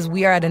McClendon says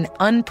we are at an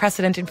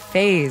unprecedented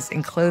phase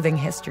in clothing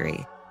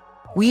history.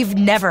 We've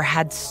never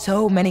had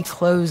so many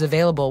clothes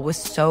available with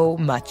so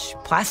much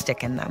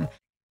plastic in them.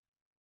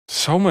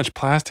 So much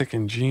plastic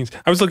in jeans.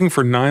 I was looking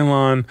for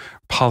nylon,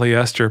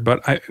 polyester,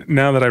 but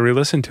now that I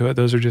re-listen to it,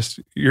 those are just,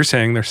 you're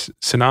saying they're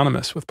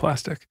synonymous with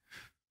plastic.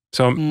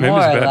 So maybe More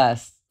it's or bad.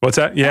 less. What's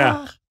that?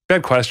 Yeah.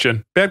 Bad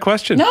question.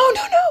 No.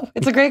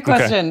 It's a great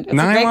question. Okay.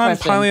 Nylon,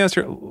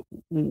 polyester.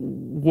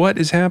 What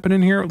is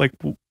happening here? Like,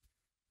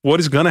 what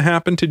is going to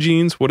happen to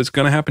jeans? What is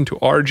going to happen to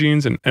our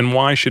jeans? And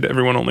why should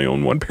everyone only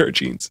own 1 pair of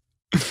jeans?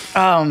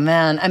 Oh,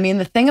 man. I mean,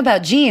 the thing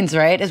about jeans,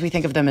 right, is we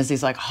think of them as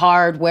these like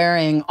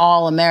hard-wearing,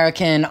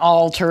 all-American,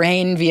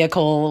 all-terrain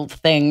vehicle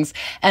things.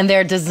 And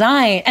they're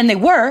designed, and they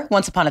were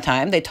once upon a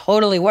time. They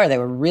totally were. They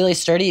were really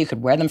sturdy. You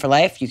could wear them for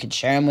life. You could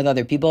share them with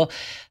other people.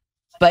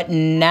 But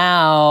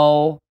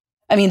now,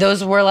 I mean,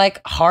 those were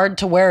like hard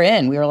to wear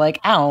in. We were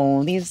like,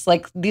 ow, these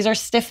are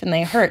stiff and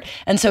they hurt.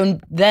 And so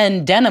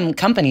then denim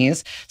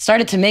companies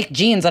started to make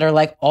jeans that are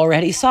like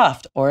already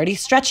soft, already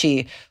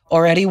stretchy,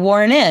 already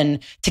worn in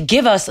to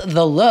give us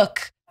the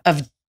look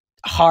of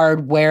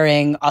hard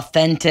wearing,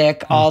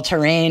 authentic,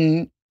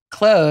 all-terrain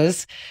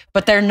clothes,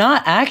 but they're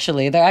not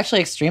actually. They're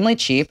actually extremely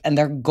cheap, and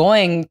they're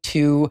going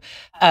to,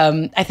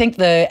 I think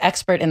the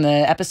expert in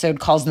the episode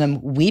calls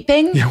them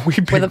weeping,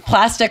 where the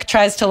plastic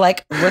tries to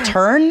like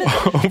return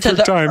to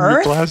the time,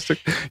 earth.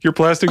 Your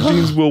plastic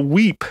jeans will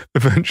weep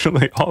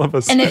eventually, all of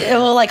us. And it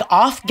will like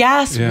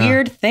off-gas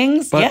weird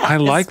things. But I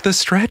like the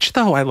stretch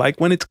though. I like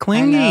when it's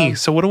clingy.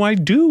 So what do I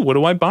do? What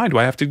do I buy? Do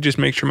I have to just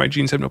make sure my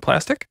jeans have no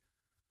plastic?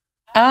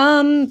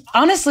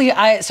 Honestly,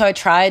 I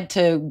tried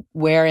to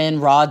wear in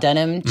raw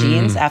denim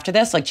jeans after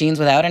this, like jeans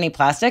without any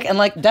plastic. And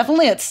like,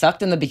 definitely it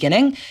sucked in the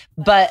beginning,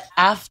 but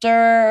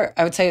after,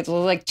 I would say it's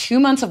like 2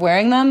 months of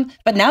wearing them,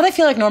 but now they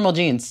feel like normal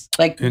jeans.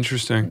 Like,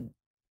 interesting.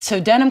 So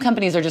denim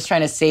companies are just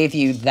trying to save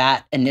you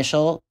that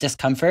initial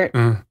discomfort.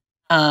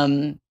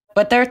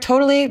 But they're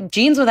totally,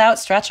 jeans without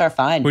stretch are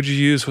fine. What'd you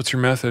use? What's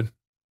your method?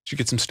 Did you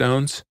get some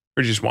stones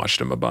or did you just watch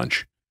them a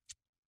bunch?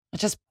 I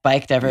just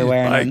biked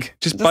everywhere.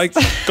 Just bike.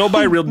 Go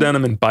buy real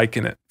denim and bike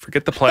in it.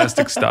 Forget the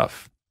plastic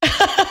stuff.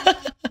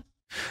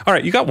 All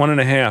right, you got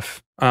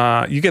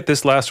 1.5. You get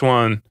this last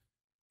one,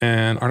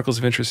 and articles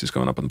of interest is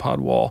going up on the pod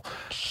wall.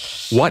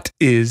 What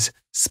is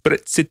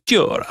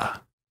sprezzatura?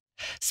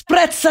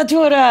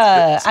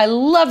 Sprezzatura. I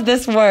love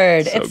this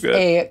word. So it's good.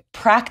 a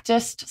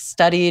practiced,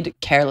 studied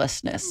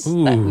carelessness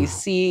that we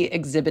see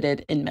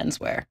exhibited in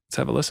menswear. Let's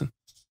have a listen.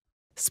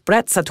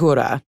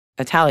 Sprezzatura,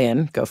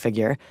 Italian, go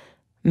figure,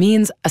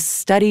 means a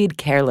studied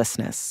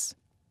carelessness.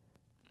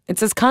 It's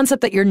this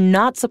concept that you're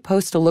not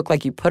supposed to look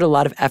like you put a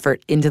lot of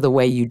effort into the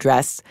way you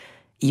dress,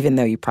 even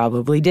though you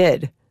probably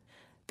did.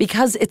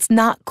 Because it's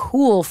not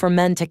cool for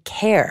men to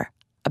care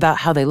about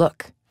how they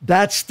look.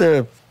 That's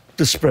the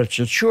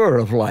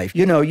sprezzatura of life.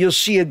 You know, you'll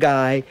see a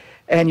guy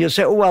and you'll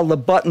say, oh, well, the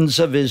buttons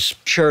of his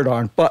shirt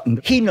aren't buttoned.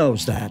 He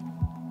knows that.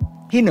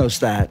 He knows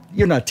that.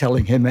 You're not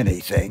telling him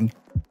anything.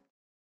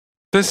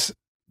 This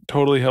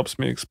totally helps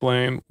me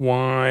explain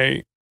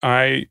why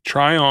I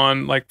try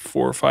on like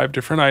 4 or 5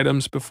 different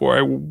items before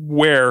I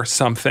wear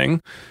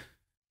something,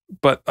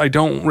 but I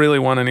don't really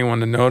want anyone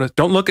to notice.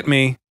 Don't look at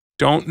me.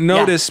 Don't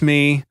notice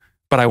me,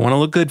 but I want to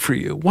look good for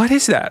you. What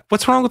is that?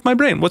 What's wrong with my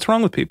brain? What's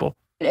wrong with people?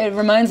 It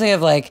reminds me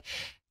of like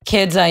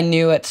kids I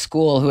knew at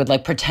school who would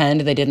like pretend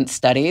they didn't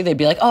study. They'd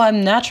be like, oh,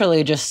 I'm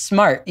naturally just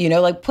smart. You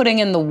know, like putting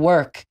in the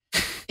work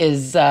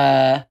is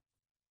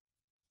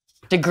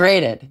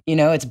degraded. You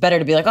know, it's better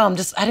to be like, oh,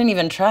 I didn't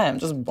even try. I'm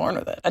just born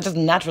with it. I just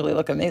naturally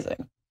look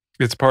amazing.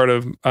 It's part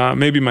of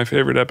maybe my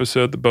favorite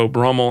episode, the Beau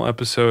Brummel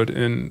episode.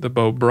 In the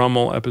Beau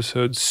Brummel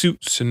episode,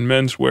 Suits and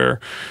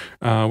Menswear,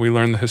 we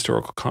learn the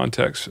historical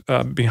context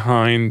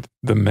behind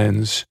the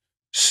men's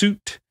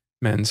suit,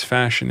 men's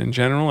fashion in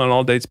general. It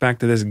all dates back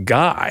to this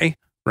guy,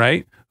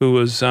 right, who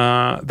was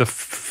the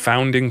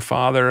founding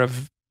father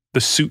of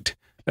the suit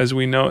as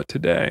we know it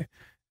today.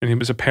 And he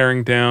was a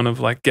paring down of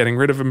like getting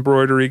rid of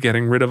embroidery,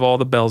 getting rid of all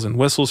the bells and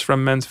whistles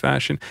from men's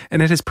fashion.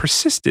 And it has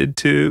persisted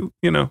to,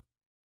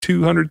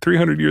 200,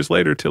 300 years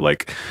later to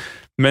like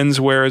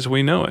menswear as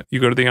we know it. You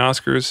go to the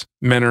Oscars,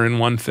 men are in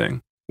one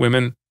thing.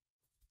 Women,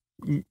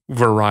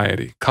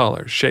 variety,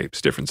 colors,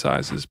 shapes, different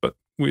sizes. But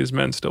we as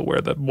men still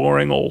wear the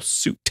boring old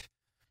suit.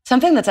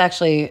 Something that's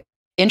actually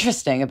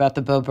interesting about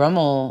the Beau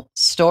Brummel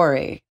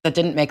story that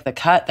didn't make the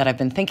cut that I've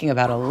been thinking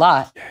about a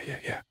lot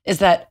is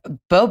that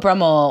Beau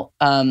Brummel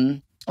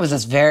was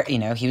this very,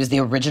 he was the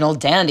original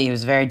dandy. He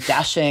was very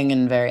dashing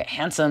and very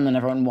handsome and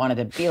everyone wanted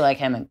to be like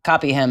him and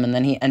copy him. And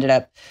then he ended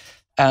up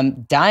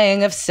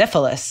dying of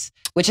syphilis,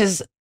 which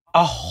is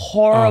a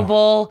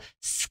horrible,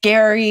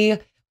 scary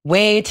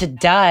way to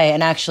die.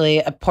 And actually,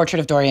 A Portrait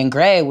of Dorian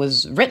Gray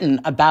was written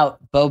about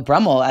Beau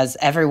Brummel as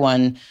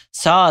everyone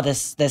saw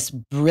this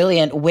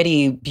brilliant,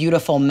 witty,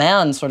 beautiful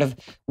man sort of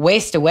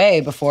waste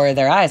away before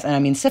their eyes. And I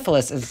mean,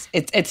 syphilis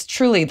it's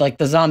truly like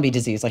the zombie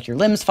disease. Like your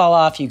limbs fall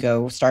off, you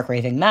go stark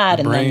raving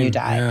mad, and then you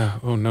die. Yeah.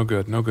 Oh, no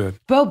good. No good.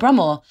 Beau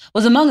Brummel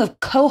was among a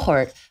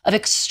cohort of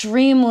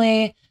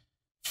extremely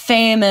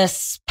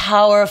famous,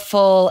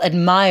 powerful,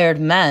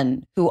 admired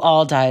men who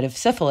all died of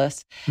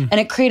syphilis. And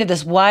it created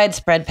this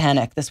widespread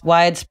panic, this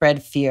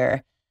widespread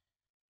fear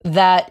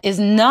that is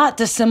not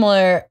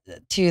dissimilar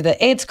to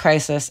the AIDS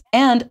crisis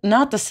and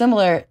not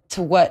dissimilar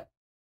to what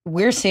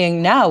we're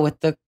seeing now with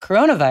the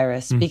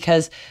coronavirus,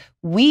 because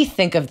we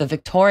think of the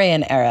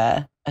Victorian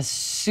era as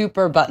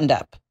super buttoned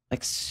up,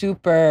 like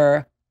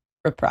super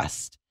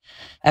repressed.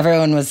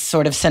 Everyone was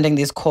sort of sending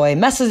these coy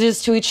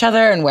messages to each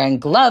other and wearing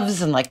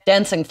gloves and like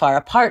dancing far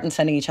apart and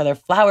sending each other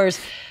flowers.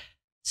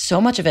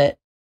 So much of it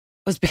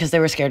was because they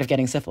were scared of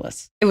getting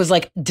syphilis. It was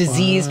like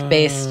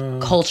disease-based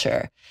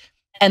culture.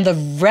 And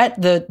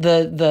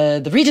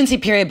the Regency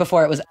period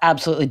before it was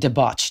absolutely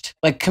debauched,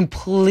 like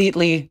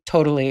completely,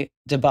 totally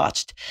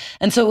debauched.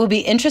 And so it will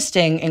be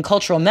interesting in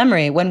cultural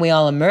memory when we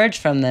all emerge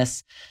from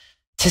this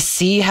to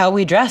see how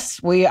we dress.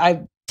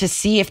 To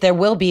see if there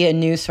will be a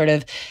new sort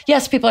of,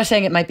 yes, people are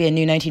saying it might be a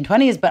new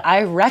 1920s, but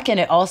I reckon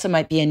it also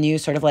might be a new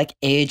sort of like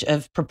age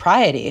of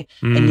propriety,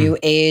 a new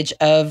age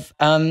of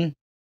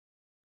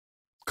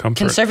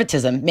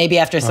conservatism, maybe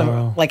after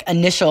some like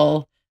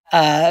initial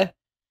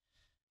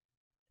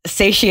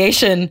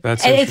satiation.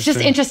 That's and it's just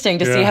interesting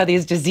to see how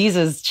these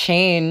diseases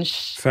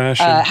change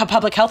fashion, how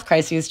public health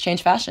crises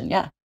change fashion.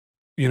 Yeah.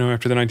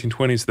 After the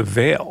 1920s, the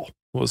veil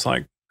was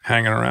like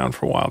hanging around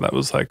for a while. That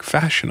was like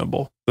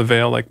fashionable. The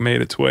veil like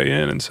made its way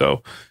in. And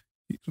so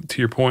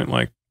to your point,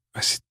 like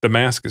the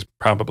mask is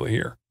probably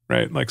here,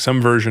 right? Like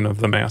some version of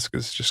the mask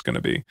is just going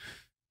to be,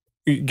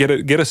 get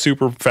a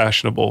super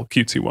fashionable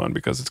cutesy one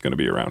because it's going to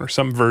be around, or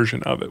some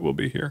version of it will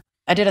be here.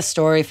 I did a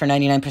story for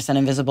 99%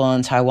 Invisible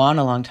in Taiwan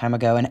a long time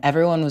ago, and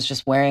everyone was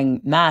just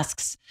wearing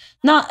masks,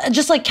 not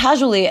just like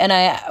casually. And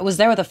I was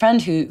there with a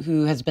friend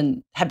who had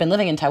been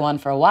living in Taiwan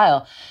for a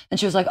while, and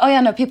she was like, "Oh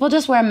yeah, no, people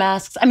just wear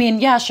masks. I mean,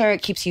 yeah, sure,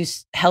 it keeps you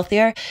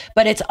healthier,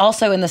 but it's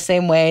also in the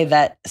same way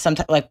that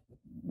sometimes, like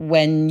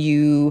when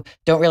you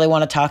don't really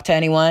want to talk to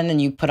anyone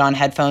and you put on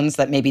headphones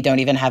that maybe don't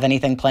even have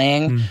anything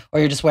playing, or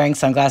you're just wearing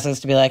sunglasses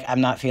to be like, I'm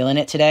not feeling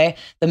it today.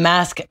 The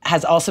mask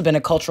has also been a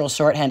cultural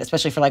shorthand,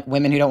 especially for like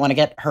women who don't want to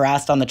get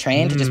harassed on the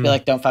train, to just be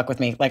like, don't fuck with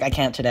me. Like I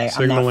can't today.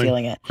 Signaling. I'm not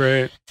feeling it.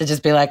 Great. To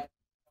just be like,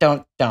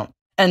 don't.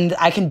 And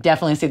I can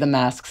definitely see the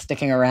mask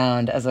sticking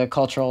around as a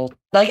cultural,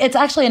 like it's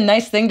actually a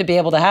nice thing to be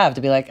able to have,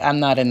 to be like, I'm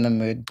not in the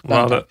mood.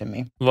 Don't talk to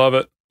me. Love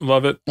it.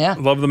 Love it. Yeah.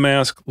 Love the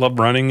mask. Love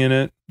running in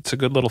it. It's a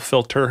good little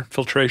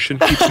filtration.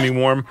 Keeps me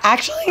warm.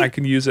 Actually? I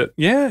can use it.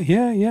 Yeah.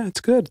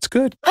 It's good. It's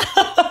good.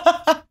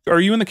 Are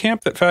you in the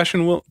camp that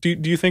fashion will, do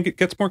you think it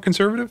gets more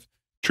conservative?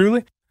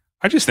 Truly?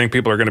 I just think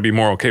people are going to be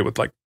more okay with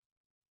like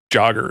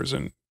joggers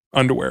and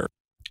underwear.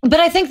 But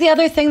I think the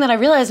other thing that I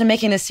realized in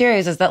making this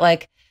series is that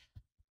like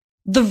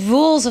the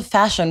rules of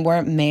fashion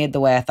weren't made the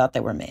way I thought they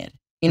were made.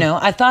 You know,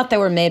 I thought they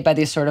were made by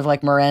these sort of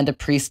like Miranda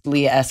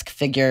Priestley-esque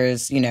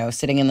figures, you know,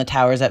 sitting in the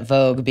towers at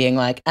Vogue being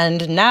like,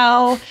 and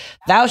now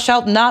thou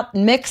shalt not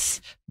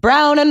mix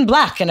brown and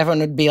black. And everyone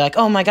would be like,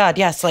 oh my God,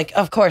 yes, like,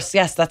 of course,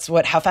 yes, that's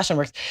how fashion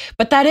works.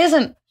 But that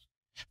isn't.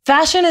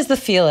 Fashion is the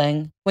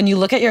feeling when you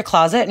look at your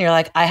closet and you're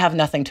like, I have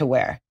nothing to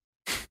wear.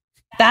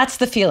 That's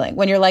the feeling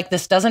when you're like,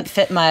 this doesn't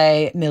fit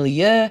my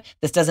milieu.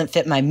 This doesn't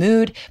fit my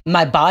mood.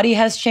 My body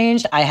has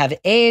changed. I have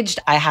aged.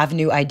 I have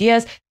new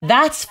ideas.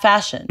 That's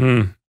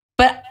fashion.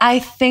 But I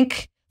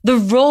think the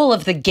role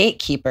of the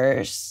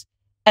gatekeepers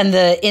and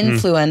the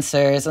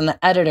influencers and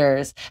the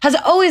editors has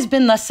always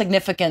been less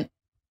significant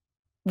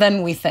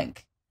than we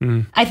think.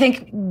 I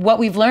think what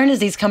we've learned is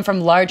these come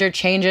from larger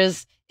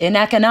changes in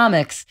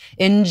economics,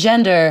 in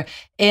gender,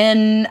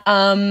 in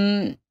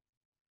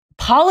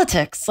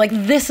politics. Like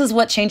this is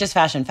what changes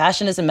fashion.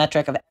 Fashion is a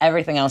metric of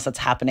everything else that's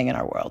happening in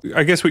our world.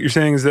 I guess what you're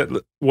saying is that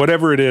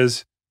whatever it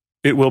is,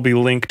 it will be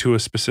linked to a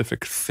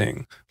specific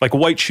thing. Like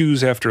white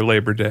shoes after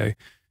Labor Day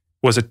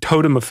was a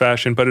totem of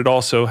fashion, but it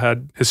also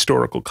had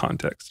historical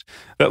context.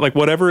 That like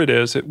whatever it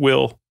is, it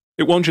won't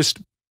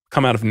just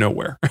come out of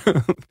nowhere.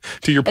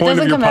 To your point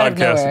of your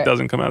podcast, it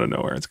doesn't come out of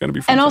nowhere. It's going to be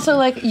from And also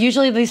something. like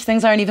usually these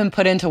things aren't even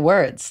put into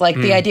words. Like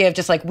the idea of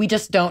just like, we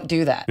just don't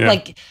do that. Yeah.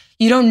 Like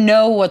you don't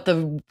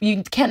know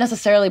you can't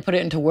necessarily put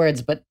it into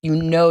words, but you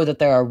know that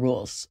there are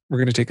rules. We're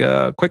going to take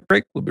a quick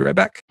break. We'll be right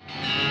back.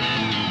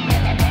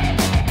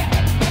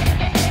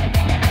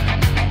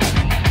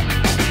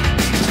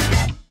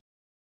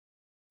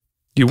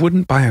 You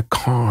wouldn't buy a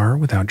car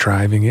without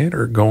driving it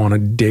or go on a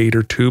date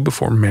or two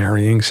before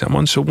marrying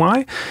someone. So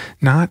why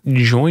not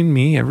join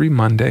me every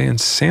Monday and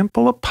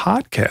sample a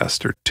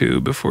podcast or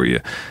two before you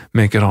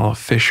make it all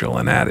official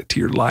and add it to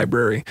your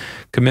library?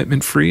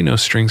 Commitment free, no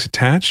strings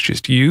attached,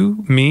 just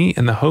you, me,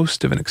 and the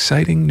host of an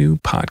exciting new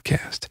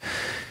podcast.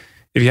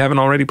 If you haven't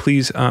already,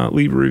 please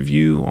leave a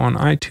review on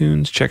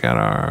iTunes. Check out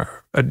our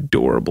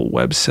adorable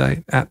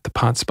website at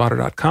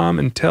thepodspotter.com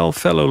and tell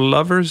fellow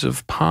lovers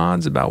of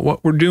pods about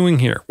what we're doing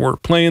here. We're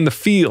playing the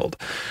field.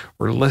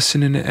 We're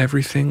listening to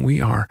everything.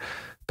 We are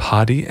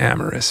poddy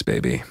amorous,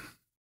 baby.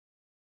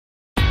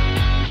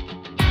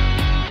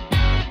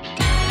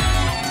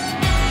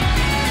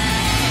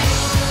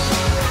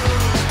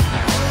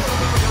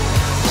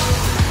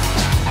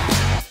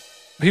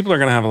 People are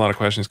going to have a lot of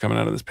questions coming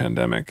out of this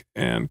pandemic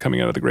and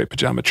coming out of the great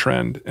pajama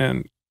trend.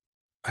 And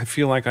I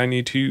feel like I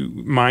need to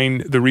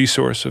mine the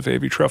resource of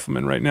Avery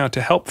Trufelman right now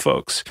to help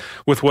folks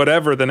with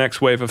whatever the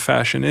next wave of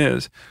fashion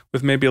is,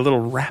 with maybe a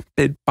little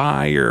rapid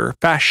fire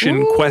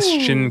fashion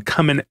question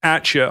coming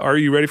at you. Are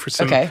you ready for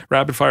some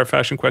rapid fire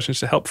fashion questions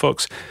to help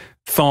folks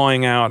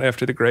thawing out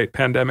after the great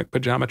pandemic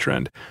pajama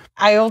trend?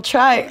 I'll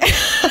try.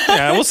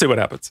 Yeah, we'll see what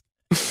happens.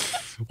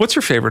 What's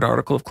your favorite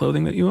article of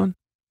clothing that you own?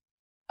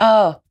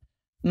 Oh,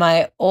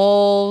 my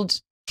old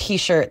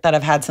T-shirt that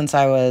I've had since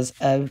I was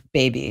a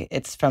baby.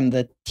 It's from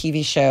the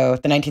TV show,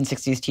 the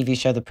 1960s TV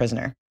show, The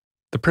Prisoner.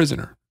 The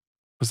Prisoner.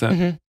 Was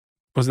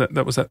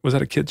that was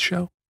that a kid's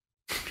show?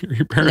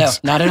 Your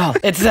parents? No, not at all.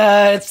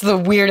 It's the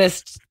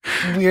weirdest.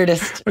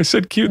 I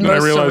said cute, and I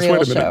realized, wait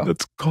a minute, show.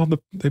 That's called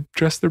they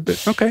dress their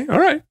bit. Okay, all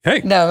right.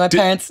 Hey, no, my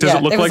parents. Does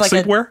it look like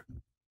sleepwear?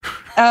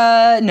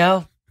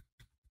 No.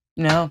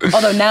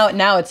 Although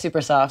now it's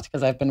super soft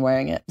because I've been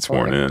wearing it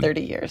for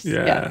 30 years.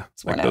 Yeah,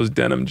 it's like those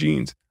denim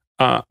jeans.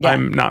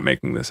 I'm not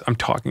making this. I'm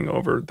talking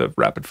over the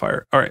rapid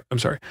fire. All right, I'm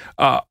sorry.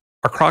 Are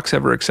Crocs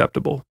ever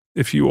acceptable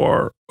if you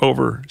are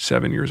over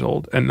 7 years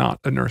old and not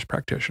a nurse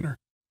practitioner?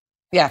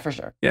 Yeah, for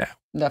sure. Yeah.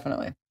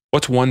 Definitely.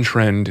 What's one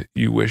trend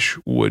you wish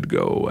would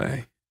go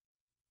away?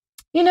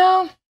 You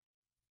know,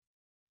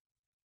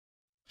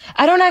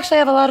 I don't actually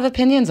have a lot of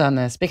opinions on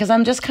this because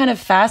I'm just kind of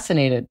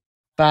fascinated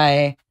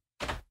by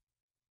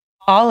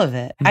all of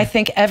it. I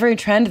think every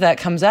trend that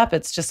comes up,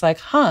 it's just like,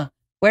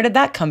 where did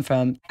that come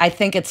from? I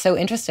think it's so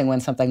interesting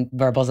when something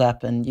burbles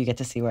up and you get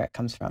to see where it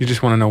comes from. You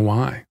just want to know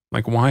why.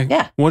 Like why?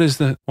 Yeah.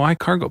 Why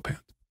cargo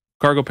pants?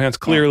 Cargo pants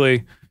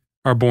clearly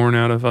are born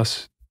out of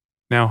us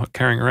now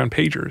carrying around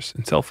pagers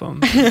and cell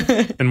phones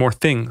and more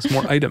things,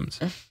 more items.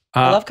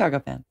 I love cargo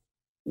pants.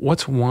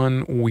 What's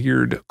one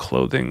weird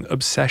clothing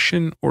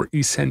obsession or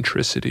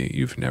eccentricity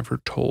you've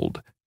never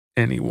told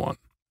anyone?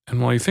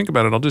 And while you think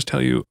about it, I'll just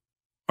tell you,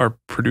 our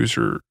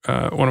producer,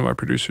 one of our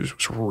producers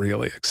was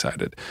really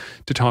excited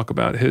to talk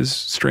about his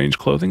strange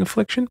clothing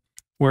affliction,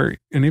 where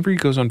whenever he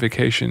goes on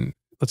vacation,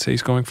 let's say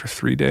he's going for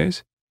 3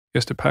 days, he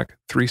has to pack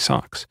 3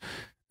 socks.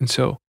 And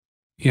so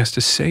he has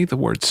to say the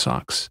word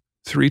socks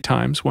 3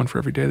 times, one for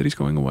every day that he's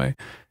going away.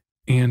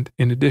 And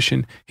in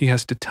addition, he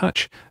has to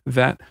touch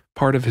that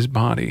part of his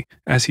body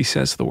as he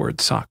says the word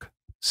sock,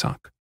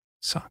 sock,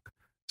 sock,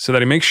 so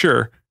that he makes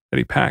sure that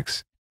he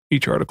packs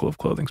each article of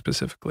clothing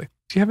specifically.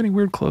 Do you have any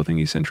weird clothing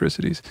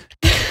eccentricities?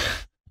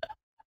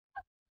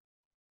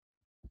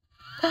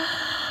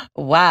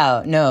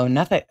 Wow. No,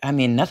 nothing. I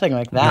mean, nothing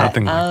like that.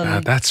 Nothing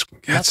like that.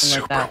 That's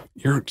super. like that.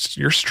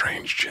 You're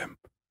strange, Jim.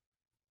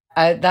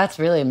 That's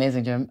really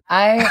amazing, Jim.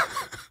 I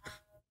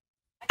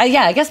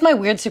guess my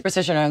weird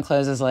superstition around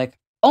clothes is like,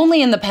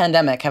 only in the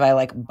pandemic have I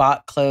like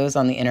bought clothes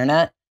on the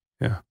internet.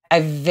 Yeah.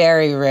 I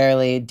very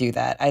rarely do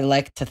that. I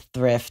like to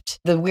thrift.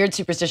 The weird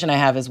superstition I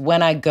have is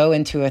when I go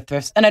into a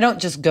thrift, and I don't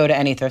just go to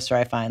any thrift store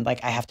I find,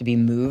 like I have to be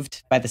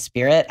moved by the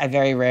spirit. I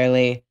very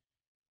rarely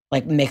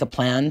like make a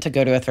plan to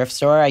go to a thrift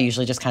store. I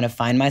usually just kind of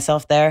find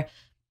myself there.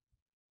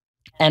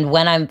 And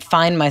when I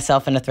find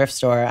myself in a thrift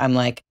store, I'm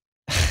like,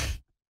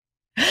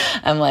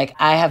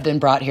 I have been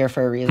brought here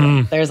for a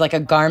reason. There's like a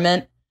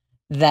garment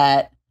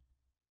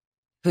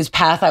whose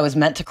path I was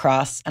meant to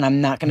cross, and I'm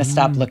not going to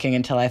stop looking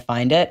until I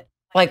find it.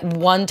 Like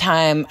one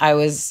time I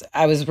was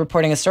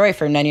reporting a story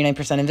for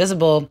 99%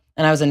 Invisible,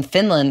 and I was in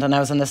Finland, and I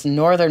was in this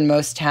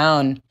northernmost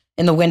town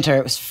in the winter.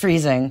 It was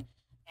freezing.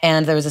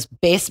 And there was this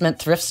basement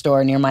thrift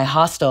store near my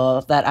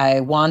hostel that I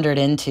wandered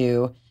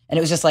into, and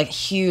it was just like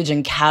huge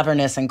and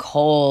cavernous and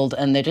cold,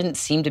 and there didn't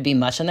seem to be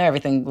much in there.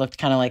 Everything looked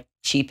kind of like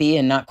cheapy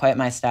and not quite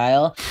my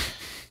style.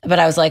 But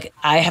I was like,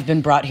 I have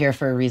been brought here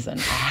for a reason.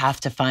 I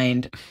have to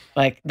find,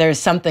 like, there's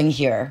something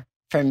here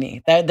for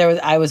me.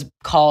 I was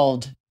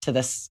called to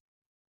this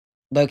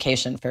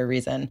location for a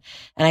reason.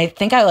 And I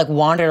think I like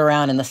wandered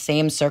around in the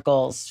same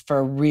circles for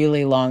a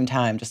really long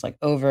time, just like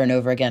over and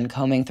over again,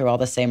 combing through all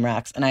the same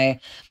racks. And I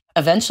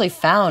eventually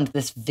found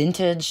this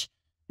vintage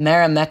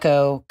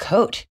Marimekko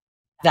coat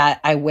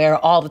that I wear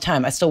all the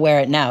time. I still wear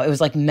it now. It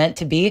was like meant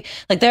to be.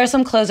 Like there are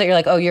some clothes that you're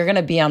like, oh, you're going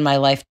to be on my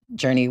life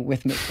journey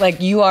with me.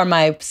 Like you are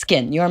my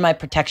skin, you are my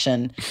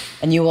protection,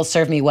 and you will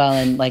serve me well.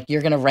 And like,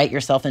 you're going to write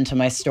yourself into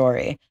my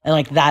story. And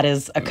like, that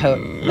is a coat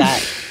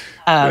that,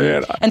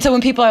 and so when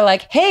people are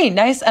like, hey,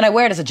 nice. And I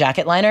wear it as a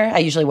jacket liner. I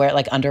usually wear it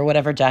like under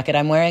whatever jacket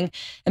I'm wearing.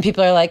 And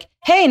people are like,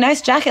 hey, nice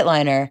jacket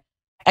liner.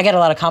 I get a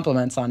lot of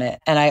compliments on it.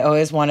 And I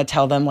always want to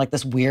tell them like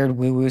this weird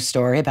woo-woo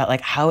story about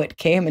like how it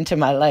came into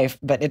my life,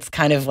 but it's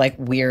kind of like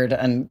weird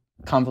and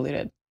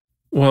convoluted.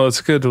 Well, it's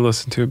good to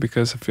listen to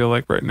because I feel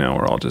like right now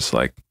we're all just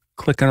like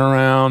clicking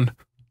around,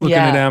 looking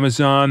at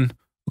Amazon.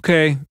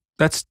 Okay,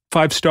 that's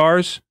 5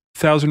 stars,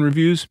 1,000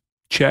 reviews.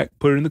 Check,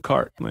 put it in the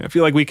cart. Like, I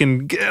feel like we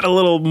can get a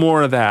little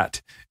more of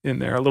that in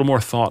there, a little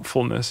more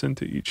thoughtfulness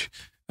into each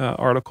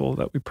article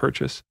that we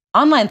purchase.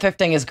 Online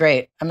thrifting is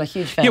great. I'm a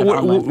huge fan of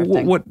online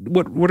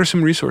thrifting. What are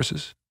some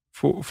resources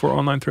for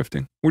online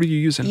thrifting? What are you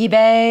using?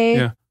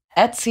 eBay,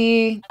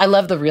 Etsy. I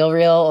love the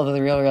RealReal, although the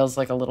RealReal is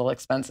like a little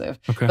expensive.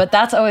 Okay. But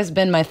that's always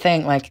been my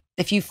thing. Like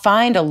if you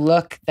find a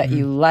look that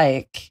you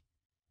like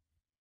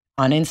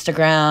on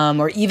Instagram,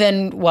 or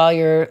even while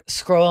you're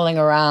scrolling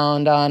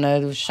around on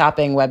a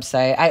shopping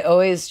website, I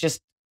always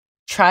just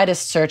try to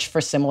search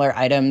for similar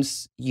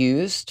items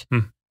used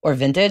or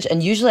vintage.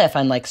 And usually I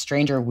find like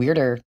stranger,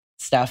 weirder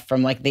stuff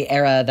from like the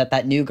era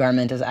that new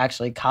garment is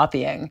actually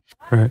copying.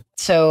 Right.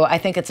 So I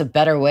think it's a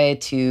better way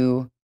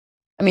to,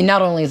 I mean,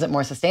 not only is it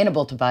more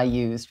sustainable to buy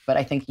used, but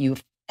I think you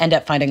end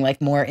up finding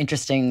like more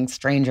interesting,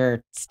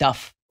 stranger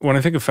stuff. When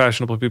I think of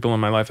fashionable people in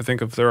my life, I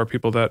think of there are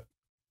people that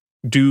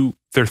do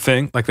their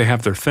thing, like they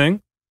have their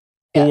thing,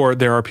 or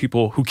there are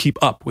people who keep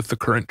up with the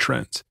current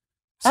trends.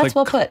 It's That's like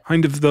well put.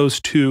 Kind of those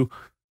two.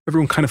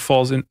 Everyone kind of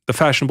falls in, the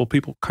fashionable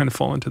people kind of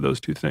fall into those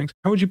two things.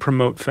 How would you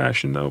promote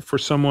fashion though for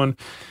someone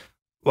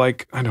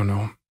like, I don't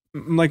know,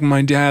 like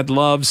my dad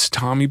loves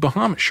Tommy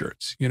Bahama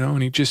shirts, you know,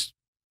 and he just,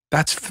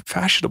 that's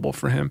fashionable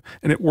for him.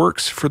 And it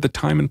works for the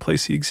time and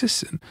place he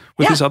exists in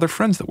with his other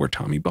friends that wear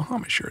Tommy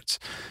Bahama shirts.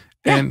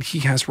 And he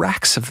has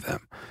racks of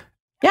them.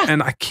 Yeah.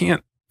 And I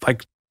can't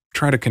like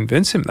try to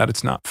convince him that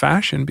it's not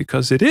fashion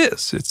because it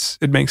is.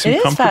 It makes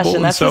him comfortable. It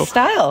is fashion. That's his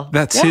style.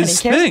 That's his and he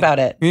cares thing. about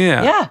it.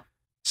 Yeah. Yeah.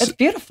 It's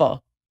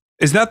beautiful.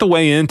 Is that the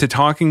way into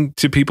talking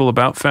to people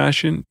about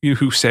fashion? You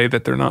who say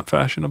that they're not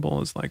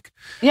fashionable is like...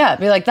 Yeah,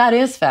 be like, that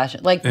is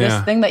fashion. Like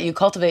this thing that you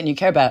cultivate and you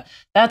care about,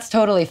 that's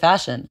totally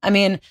fashion. I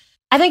mean,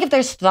 I think if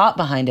there's thought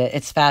behind it,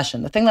 it's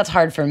fashion. The thing that's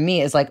hard for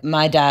me is like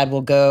my dad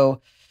will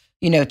go,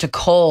 you know, to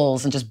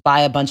Kohl's and just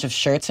buy a bunch of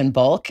shirts in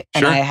bulk.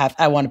 And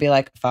I want to be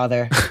like,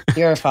 Father,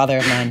 you're a father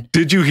of mine.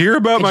 Did you hear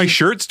about my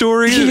shirt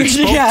story? It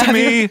spoke to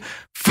me.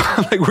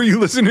 Like, were you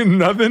listening to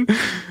nothing?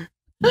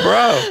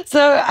 Bro.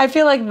 So I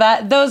feel like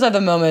those are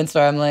the moments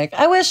where I'm like,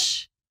 I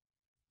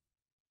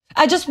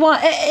just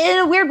want, in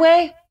a weird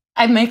way,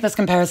 I make this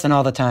comparison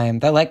all the time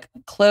that like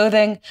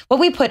clothing, what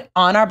we put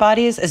on our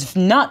bodies is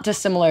not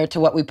dissimilar to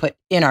what we put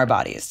in our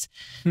bodies,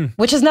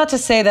 which is not to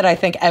say that I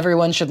think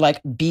everyone should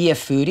like be a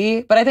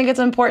foodie, but I think it's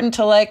important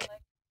to like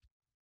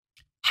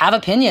have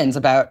opinions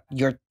about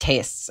your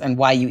tastes and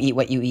why you eat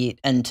what you eat,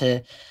 and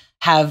to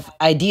have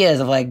ideas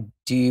of like,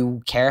 do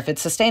you care if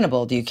it's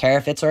sustainable? Do you care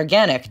if it's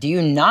organic? Do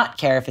you not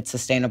care if it's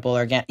sustainable or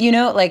organic? You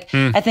know, like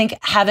I think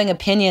having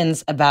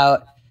opinions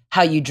about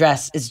how you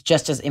dress is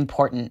just as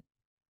important.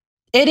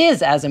 It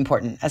is as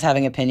important as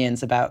having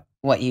opinions about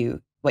what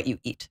you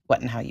eat,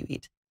 what and how you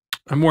eat.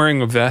 I'm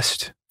wearing a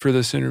vest for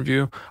this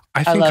interview.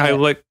 I think I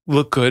like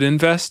look good in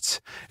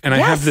vests, and I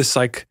have this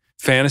like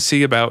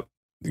fantasy about,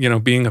 you know,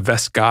 being a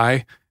vest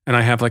guy, and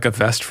I have like a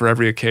vest for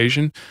every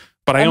occasion.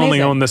 But I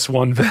only own this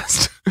one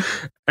vest,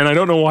 and I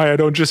don't know why I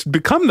don't just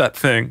become that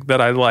thing that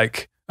I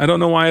like. I don't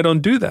know why I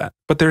don't do that.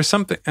 But there's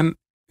something, and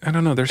I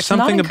don't know. There's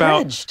something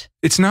about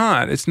it's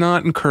not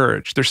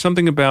encouraged. There's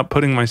something about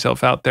putting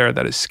myself out there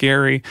that is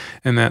scary,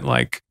 and that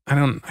like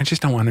I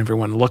just don't want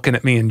everyone looking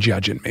at me and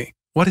judging me.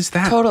 What is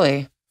that?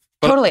 Totally.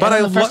 But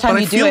And the first time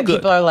you do it,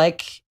 people are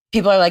like,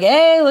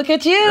 hey, look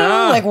at you,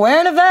 like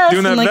wearing a vest,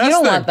 and like you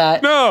don't want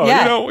that.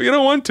 No, you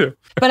don't want to.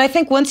 But I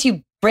think once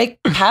you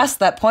break past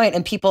that point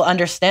and people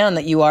understand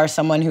that you are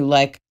someone who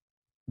like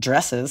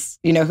dresses,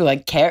 you know, who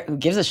like who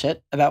gives a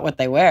shit about what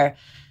they wear,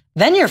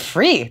 then you're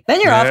free.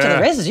 Then you're off to the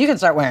races. You can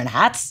start wearing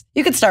hats.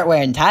 You can start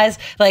wearing ties.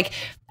 Like,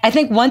 I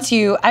think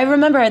I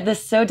remember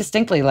this so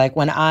distinctly, like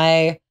when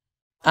it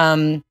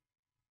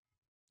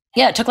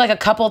took like a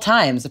couple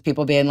times of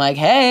people being like,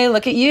 hey,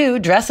 look at you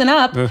dressing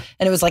up. And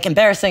it was like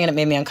embarrassing and it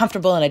made me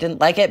uncomfortable and I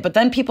didn't like it. But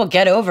then people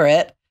get over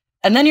it.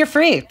 And then you're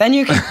free. Then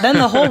then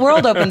the whole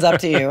world opens up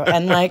to you.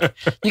 And like,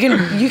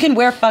 you can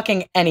wear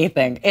fucking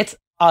anything. It's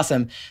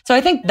awesome. So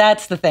I think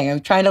that's the thing. I'm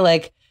trying to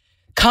like,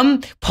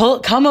 come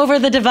over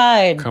the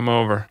divide. Come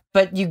over.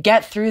 But you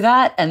get through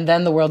that, and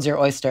then the world's your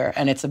oyster,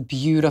 and it's a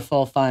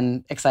beautiful,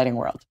 fun, exciting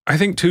world. I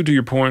think, too, to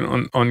your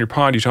point on your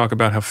pod, you talk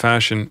about how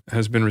fashion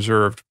has been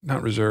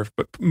not reserved,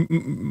 but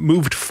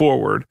moved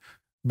forward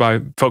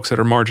by folks that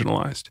are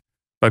marginalized,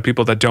 by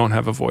people that don't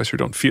have a voice or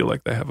don't feel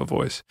like they have a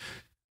voice.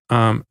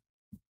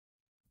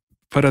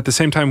 But at the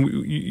same time,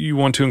 you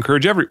want to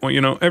encourage everyone,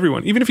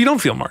 even if you don't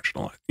feel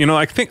marginalized.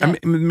 I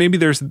think maybe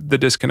there's the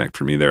disconnect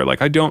for me there.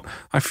 Like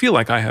I feel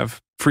like I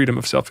have freedom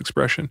of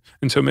self-expression.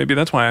 And so maybe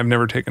that's why I've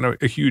never taken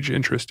a huge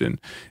interest in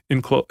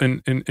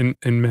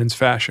men's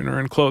fashion or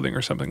in clothing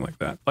or something like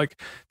that.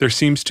 Like there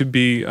seems to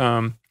be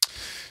a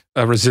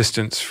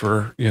resistance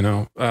for,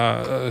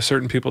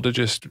 certain people to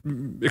just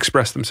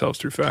express themselves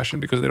through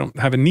fashion because they don't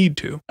have a need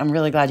to. I'm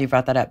really glad you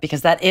brought that up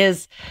because that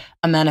is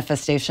a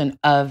manifestation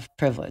of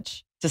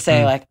privilege. To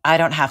say like, I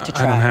don't have to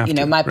try,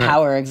 my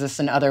power exists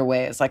in other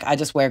ways. Like I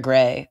just wear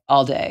gray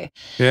all day.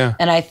 Yeah.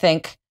 And I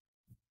think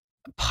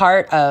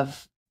part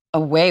of a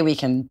way we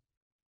can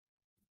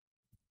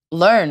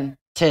learn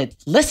to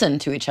listen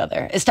to each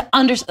other is to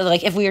understand,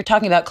 like if we were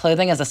talking about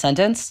clothing as a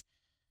sentence,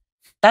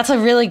 that's a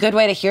really good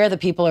way to hear the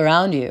people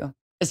around you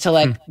is to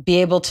like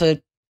be able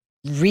to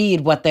read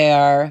what they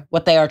are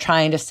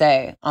trying to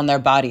say on their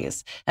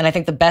bodies. And I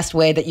think the best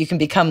way that you can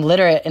become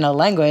literate in a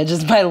language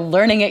is by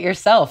learning it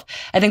yourself.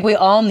 I think we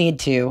all need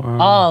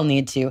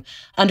to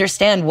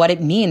understand what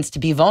it means to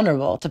be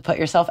vulnerable, to put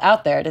yourself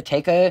out there, to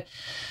take a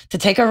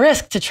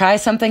risk, to try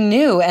something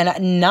new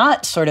and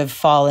not sort of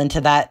fall into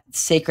that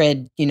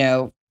sacred,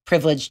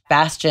 privileged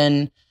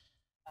bastion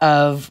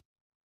of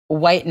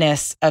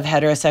whiteness, of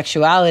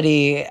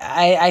heterosexuality.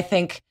 I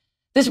think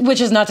this,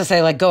 which is not to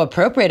say like go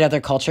appropriate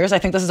other cultures. I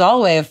think this is all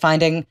a way of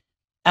finding,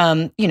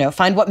 find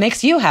what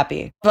makes you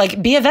happy.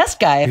 Like be a vest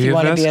guy if you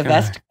want to be a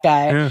vest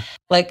guy. Yeah.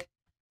 Like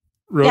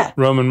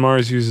Roman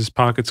Mars uses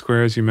pocket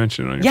square as you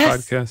mentioned on your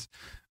podcast.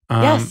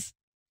 Yes,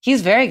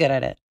 he's very good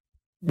at it.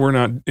 We're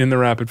not in the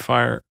rapid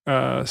fire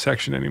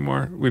section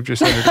anymore. We've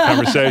just ended the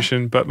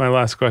conversation. But my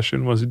last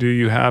question was: do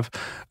you have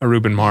a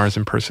Roman Mars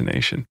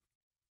impersonation?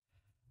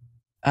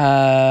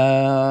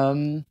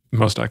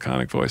 Most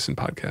iconic voice in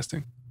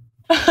podcasting.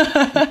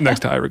 Next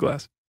to Ira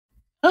Glass.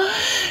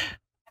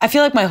 I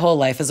feel like my whole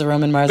life is a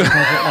Roman Mars.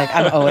 Like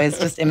I'm always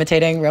just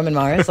imitating Roman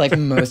Mars, like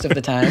most of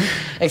the time.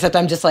 Except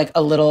I'm just like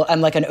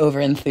I'm like an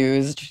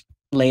over-enthused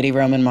lady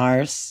Roman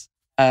Mars.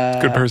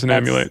 Good person to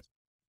emulate.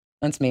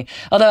 That's me.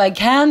 Although I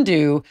can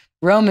do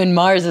Roman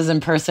Mars's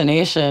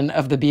impersonation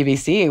of the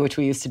BBC, which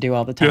we used to do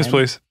all the time. Yes,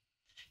 please.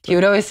 He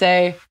would always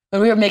say,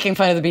 when we were making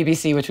fun of the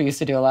BBC, which we used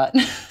to do a lot,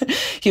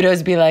 he'd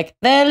always be like,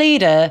 their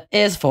leader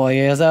is 4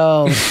 years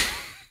old.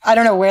 I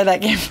don't know where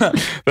that came from.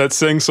 That's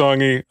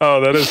sing-songy.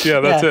 Oh, that's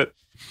it.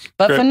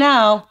 But Great. For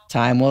now,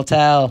 time will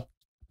tell.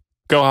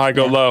 Go high,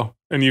 go low,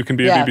 and you can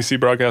be a BBC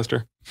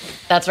broadcaster.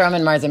 That's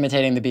Roman Mars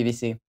imitating the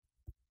BBC.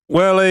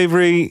 Well,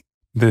 Avery,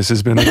 this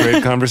has been a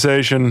great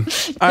conversation.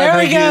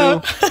 I thank you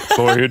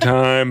for your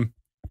time.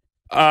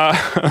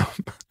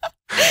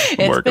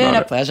 It's been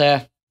a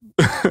pleasure.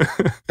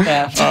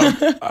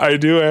 I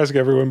do ask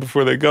everyone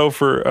before they go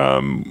for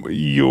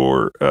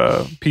your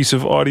piece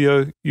of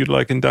audio you'd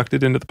like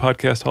inducted into the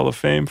Podcast Hall of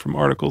Fame from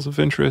Articles of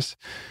Interest.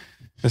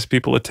 As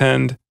people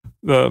attend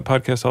the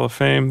Podcast Hall of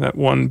Fame, that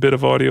one bit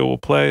of audio will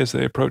play as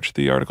they approach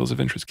the Articles of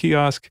Interest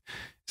kiosk.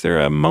 Is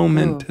there a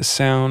moment, a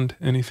sound,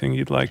 anything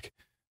you'd like?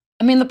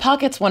 I mean, the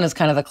Pockets one is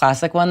kind of the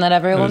classic one that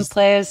everyone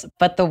plays,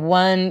 but the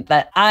one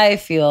that I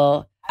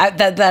feel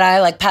that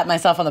I like pat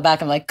myself on the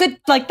back. I'm like, good,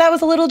 like that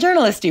was a little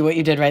journalisty what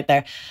you did right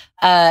there.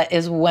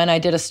 Is when I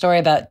did a story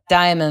about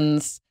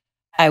diamonds.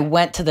 I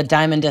went to the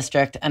diamond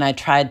district and I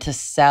tried to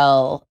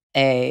sell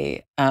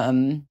a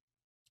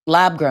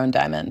lab-grown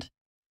diamond.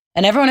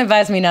 And everyone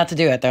advised me not to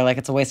do it. They're like,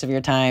 it's a waste of your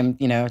time,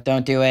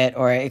 don't do it,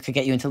 or it could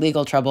get you into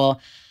legal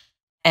trouble.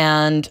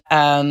 And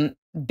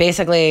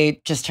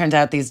basically just turns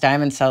out these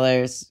diamond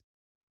sellers,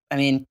 I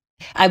mean,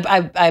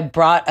 I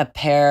brought a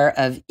pair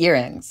of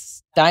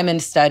earrings,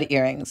 diamond stud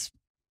earrings,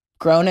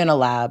 grown in a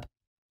lab.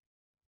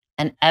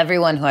 And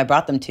everyone who I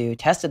brought them to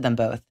tested them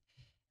both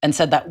and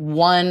said that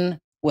one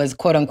was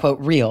quote unquote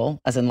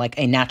real, as in like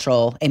a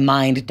natural, a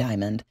mined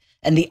diamond,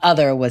 and the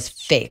other was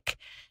fake.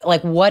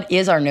 Like, what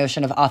is our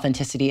notion of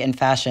authenticity in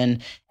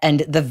fashion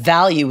and the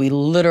value we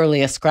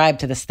literally ascribe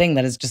to this thing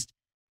that is just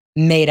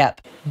made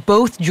up?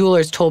 Both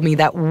jewelers told me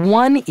that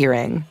one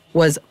earring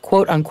was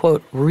quote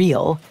unquote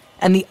real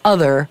and the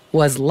other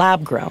was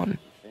lab grown.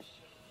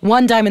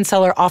 One diamond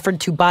seller offered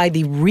to buy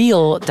the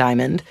real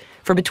diamond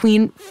for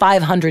between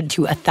 $500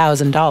 to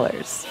 $1,000.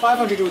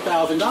 $500 to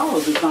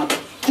 $1,000 is not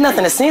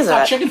nothing to sneeze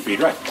not at. Chicken feed,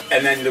 right?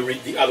 And then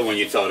the other one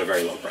you'd sell at a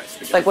very low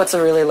price. Like, what's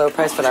a really low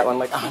price for that one?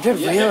 Like $100,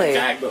 yeah, really?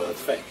 Exactly. Well,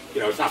 it's fake.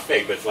 You know, it's not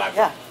fake, but it's lab.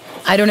 Yeah.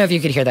 I don't know if you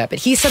could hear that, but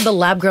he said the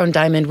lab-grown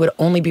diamond would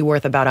only be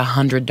worth about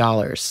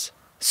 $100.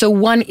 So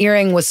one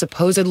earring was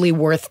supposedly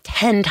worth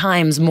 10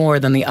 times more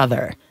than the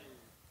other.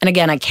 And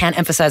again, I can't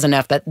emphasize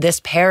enough that this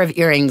pair of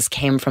earrings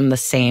came from the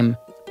same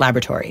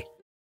laboratory.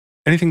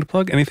 Anything to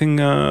plug? Anything?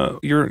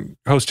 You're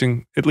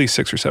hosting at least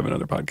 6 or 7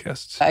 other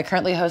podcasts. I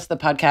currently host the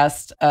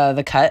podcast,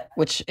 The Cut,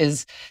 which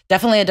is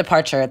definitely a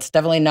departure. It's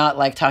definitely not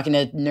like talking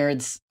to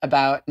nerds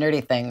about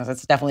nerdy things.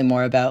 It's definitely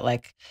more about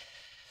like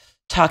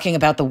talking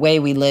about the way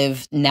we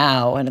live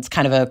now. And it's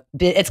kind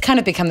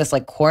of become this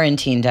like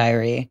quarantine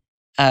diary.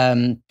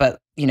 But,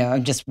 you know,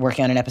 I'm just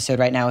working on an episode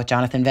right now with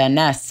Jonathan Van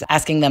Ness,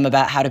 asking them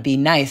about how to be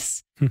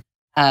nice.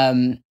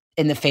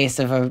 In the face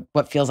of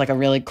what feels like a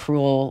really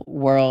cruel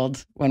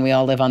world when we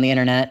all live on the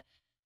internet.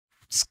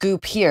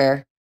 Scoop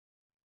here,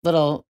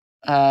 little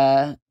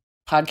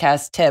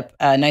podcast tip,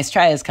 Nice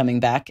Try is coming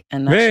back,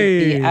 and that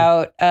should be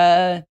out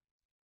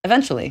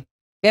eventually.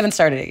 We haven't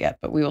started it yet,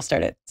 but we will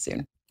start it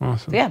soon.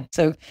 Awesome.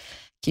 So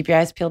keep your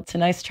eyes peeled to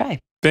Nice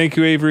Try. Thank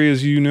you, Avery.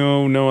 As you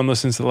know, no one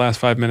listens to the last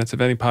 5 minutes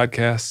of any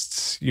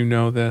podcasts. You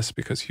know this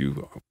because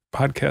you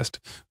podcast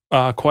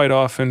quite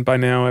often. By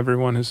now,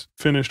 everyone has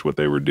finished what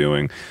they were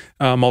doing,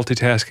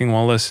 multitasking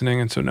while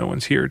listening, and so no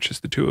one's here. It's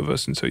just the two of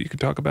us, and so you can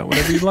talk about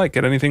whatever you'd like.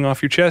 Get anything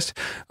off your chest.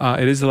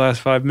 It is the last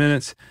 5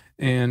 minutes,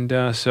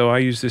 and so I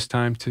use this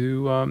time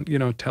to,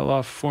 tell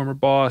off former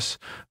boss,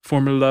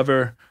 former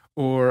lover,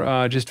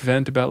 or just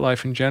vent about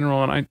life in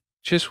general. And I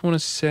just want to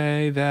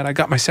say that I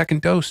got my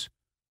second dose.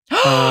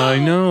 I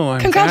know.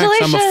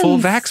 Congratulations! I'm a full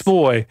vax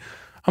boy.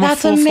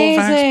 That's full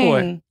amazing. vax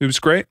boy. It was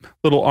great.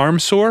 Little arm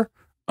sore.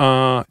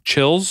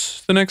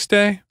 Chills the next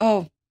day.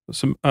 Oh.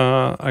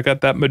 I got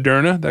that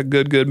Moderna, that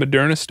good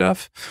Moderna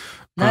stuff.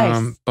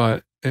 Nice.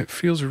 But it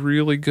feels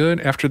really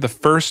good. After the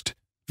first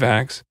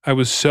vax, I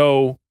was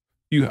so,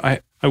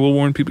 I will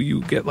warn people,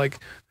 you get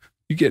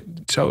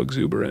so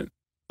exuberant.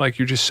 Like,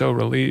 you're just so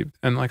relieved.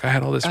 And like, I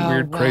had all this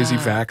weird, crazy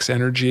vax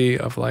energy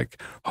of like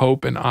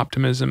hope and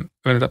optimism.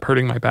 I ended up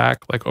hurting my back,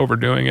 like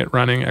overdoing it,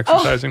 running,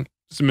 exercising.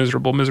 It's a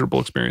miserable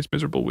experience,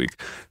 miserable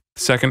week.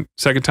 Second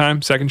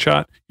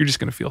shot, you're just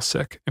going to feel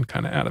sick and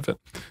kind of out of it.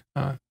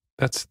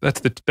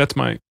 That's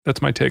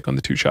my take on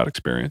the 2-shot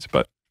experience.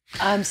 But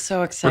I'm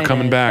so excited. We're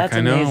coming back. That's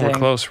I know amazing. we're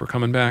close. We're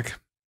coming back.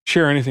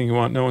 Share anything you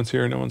want. No one's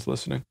here. No one's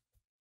listening.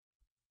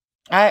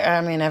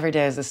 I mean, every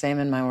day is the same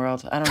in my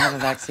world. I don't have a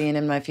vaccine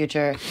in my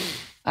future.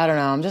 I don't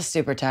know. I'm just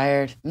super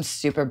tired. I'm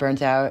super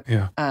burnt out.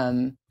 Yeah.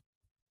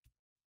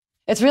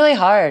 It's really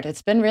hard.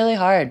 It's been really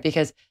hard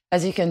because,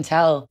 as you can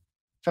tell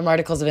from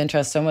articles of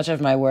interest, so much of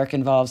my work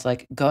involves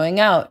like going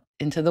out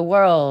into the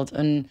world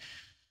and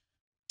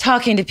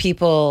talking to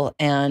people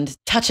and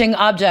touching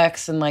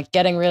objects and like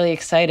getting really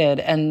excited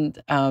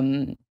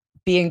and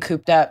being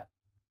cooped up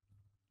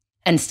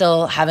and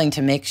still having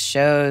to make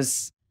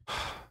shows.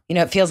 You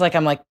know, it feels like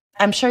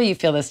I'm sure you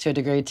feel this to a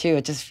degree too.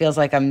 It just feels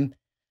like I'm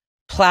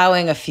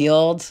plowing a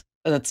field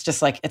that's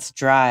just like, it's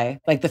dry.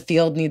 Like the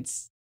field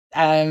needs,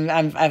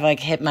 I've like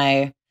hit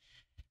my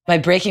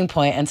breaking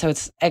point. And so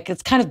it's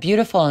kind of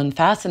beautiful and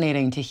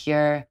fascinating to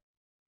hear.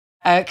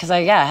 Cause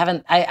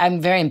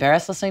I'm very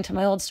embarrassed listening to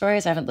my old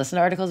stories. I haven't listened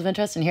to articles of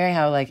interest, and hearing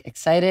how like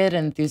excited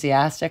and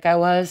enthusiastic I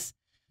was.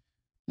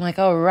 I'm like,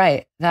 oh,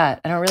 right.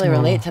 That I don't really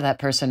relate to that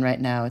person right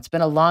now. It's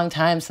been a long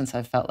time since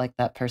I've felt like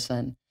that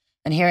person.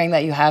 And hearing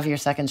that you have your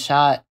second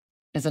shot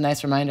is a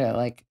nice reminder,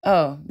 like,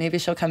 oh, maybe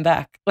she'll come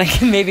back.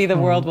 Like maybe the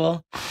world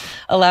will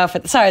allow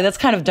for, sorry, that's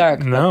kind of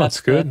dark. No,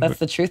 it's good. That's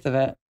the truth of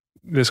it.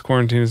 This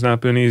quarantine has not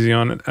been easy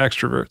on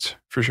extroverts,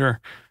 for sure.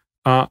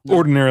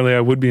 Ordinarily,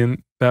 I would be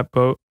in that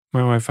boat.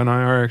 My wife and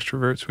I are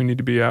extroverts. We need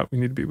to be out. We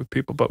need to be with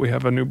people, but we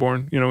have a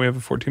newborn. You know, we have a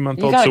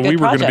 14-month-old. So we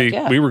were going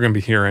to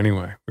be here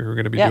anyway. We were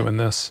going to be doing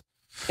this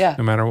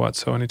no matter what.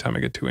 So anytime I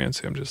get too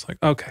antsy, I'm just like,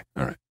 okay,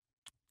 all right,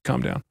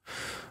 calm down.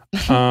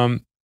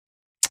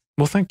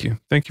 Well, thank you.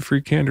 Thank you for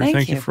your candor.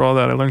 Thank you for all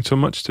that. I learned so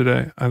much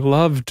today. I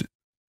loved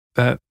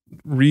that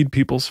read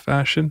people's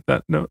fashion,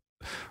 that note.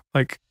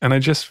 Like, and I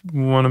just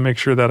want to make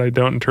sure that I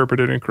don't interpret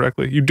it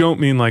incorrectly. You don't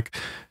mean like,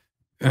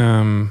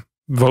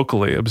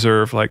 vocally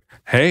observe like,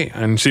 hey,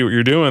 and see what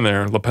you're doing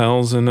there,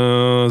 lapels and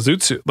a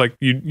zoot suit. Like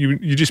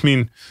you just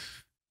mean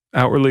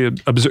outwardly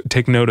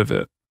take note of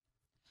it?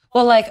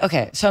 Well, like,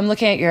 okay, so I'm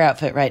looking at your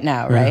outfit right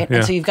now, right? Yeah.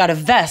 And so you've got a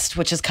vest,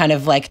 which is kind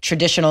of like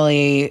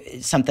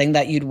traditionally something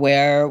that you'd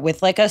wear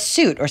with like a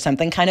suit or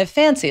something kind of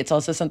fancy. It's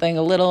also something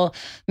a little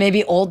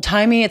maybe old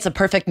timey. It's a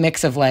perfect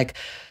mix of like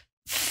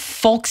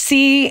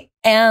folksy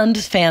and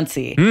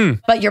fancy.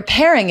 But you're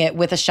pairing it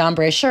with a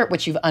chambray shirt,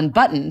 which you've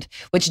unbuttoned,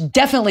 which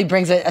definitely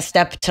brings it a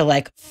step to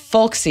like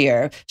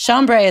folksier.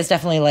 Chambray is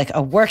definitely like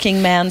a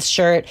working man's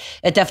shirt.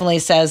 It definitely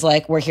says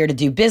like, we're here to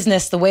do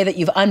business. The way that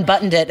you've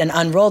unbuttoned it and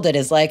unrolled it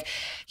is like,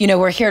 you know,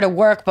 we're here to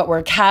work, but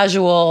we're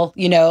casual,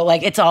 you know,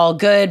 like it's all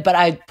good. But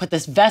I put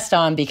this vest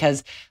on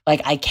because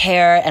like I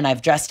care and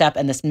I've dressed up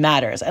and this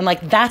matters. And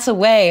like, that's a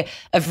way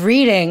of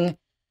reading.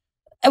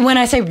 And when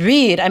I say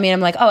read, I mean,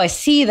 I'm like, oh, I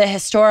see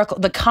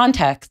the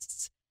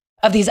contexts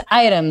of these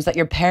items that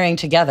you're pairing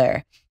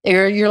together.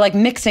 You're like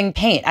mixing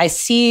paint. I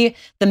see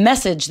the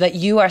message that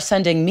you are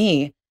sending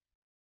me.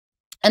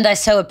 And I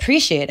so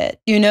appreciate it,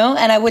 you know?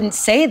 And I wouldn't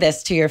say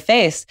this to your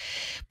face,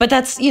 but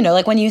that's, you know,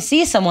 like when you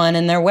see someone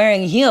and they're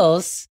wearing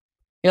heels,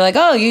 you're like,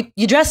 oh,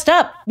 you dressed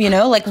up, you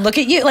know, like, look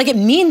at you. Like it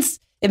means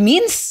a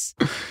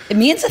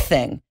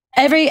thing.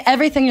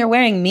 Everything you're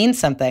wearing means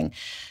something.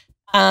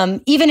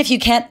 Even if you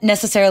can't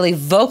necessarily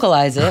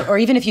vocalize it, or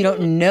even if you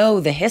don't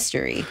know the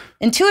history,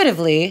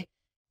 intuitively,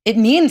 it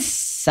means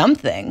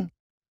something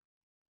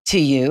to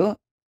you.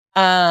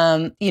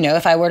 You know,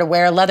 if I were to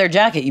wear a leather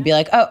jacket, you'd be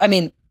like, oh, I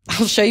mean,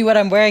 I'll show you what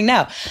I'm wearing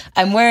now.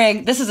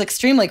 This is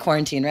extremely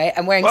quarantine, right?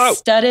 I'm wearing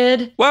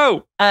studded,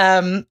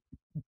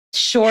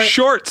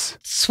 shorts,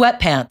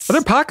 sweatpants. Are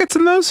there pockets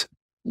in those?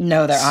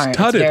 No, there aren't.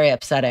 Studded. It's very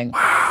upsetting.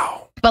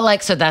 Wow. But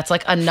like, so that's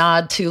like a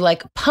nod to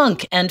like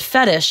punk and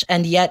fetish,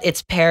 and yet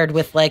it's paired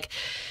with like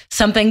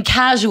something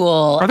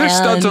casual. Are there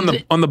studs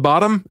on the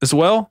bottom as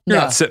well? You're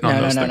not sitting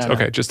on those things. No.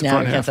 Okay, just the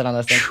front half. Can't sit on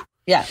those things.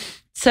 Yeah.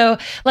 So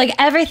like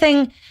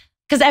everything,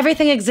 because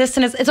everything exists,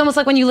 and it's almost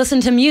like when you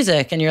listen to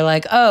music and you're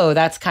like, oh,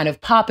 that's kind of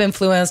pop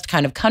influenced,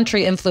 kind of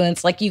country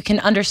influenced. Like you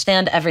can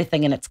understand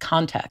everything in its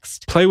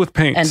context. Play with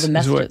paints. And the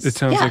messages. Is what it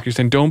sounds like you're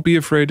saying. Don't be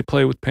afraid to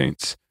play with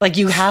paints. Like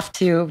you have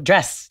to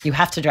dress.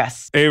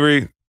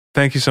 Avery,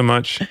 thank you so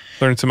much.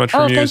 Learned so much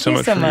from you, so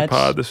much from your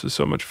pod. This was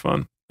so much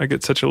fun. I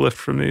get such a lift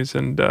from these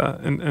and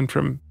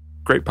from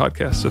great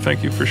podcasts. So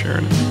thank you for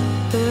sharing it.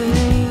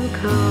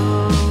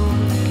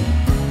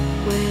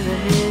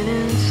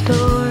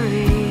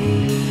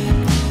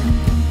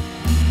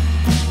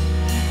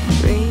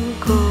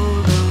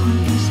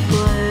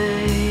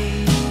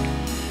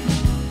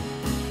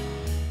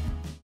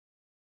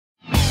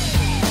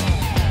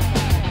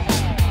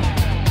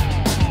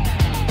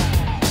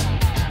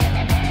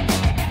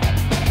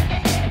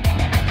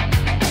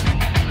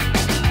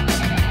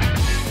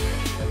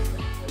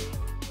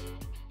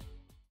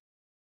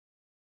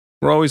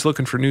 We're always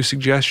looking for new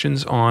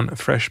suggestions on a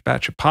fresh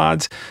batch of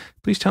pods.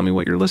 Please tell me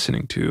what you're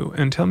listening to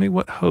and tell me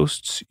what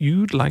hosts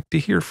you'd like to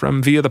hear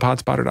from via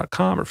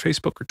thepodspotter.com or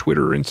Facebook or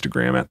Twitter or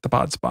Instagram at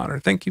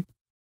thepodspotter. Thank you.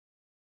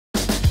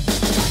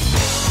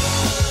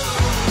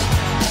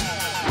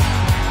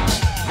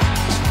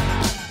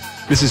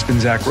 This has been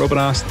Zach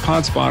Robinos. The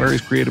Podspotter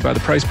is created by the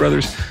Price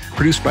Brothers,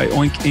 produced by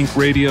Oink Inc.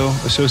 Radio,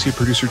 associate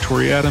producer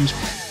Tori Adams,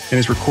 and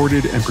is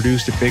recorded and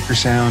produced at Baker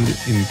Sound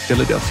in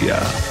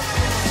Philadelphia.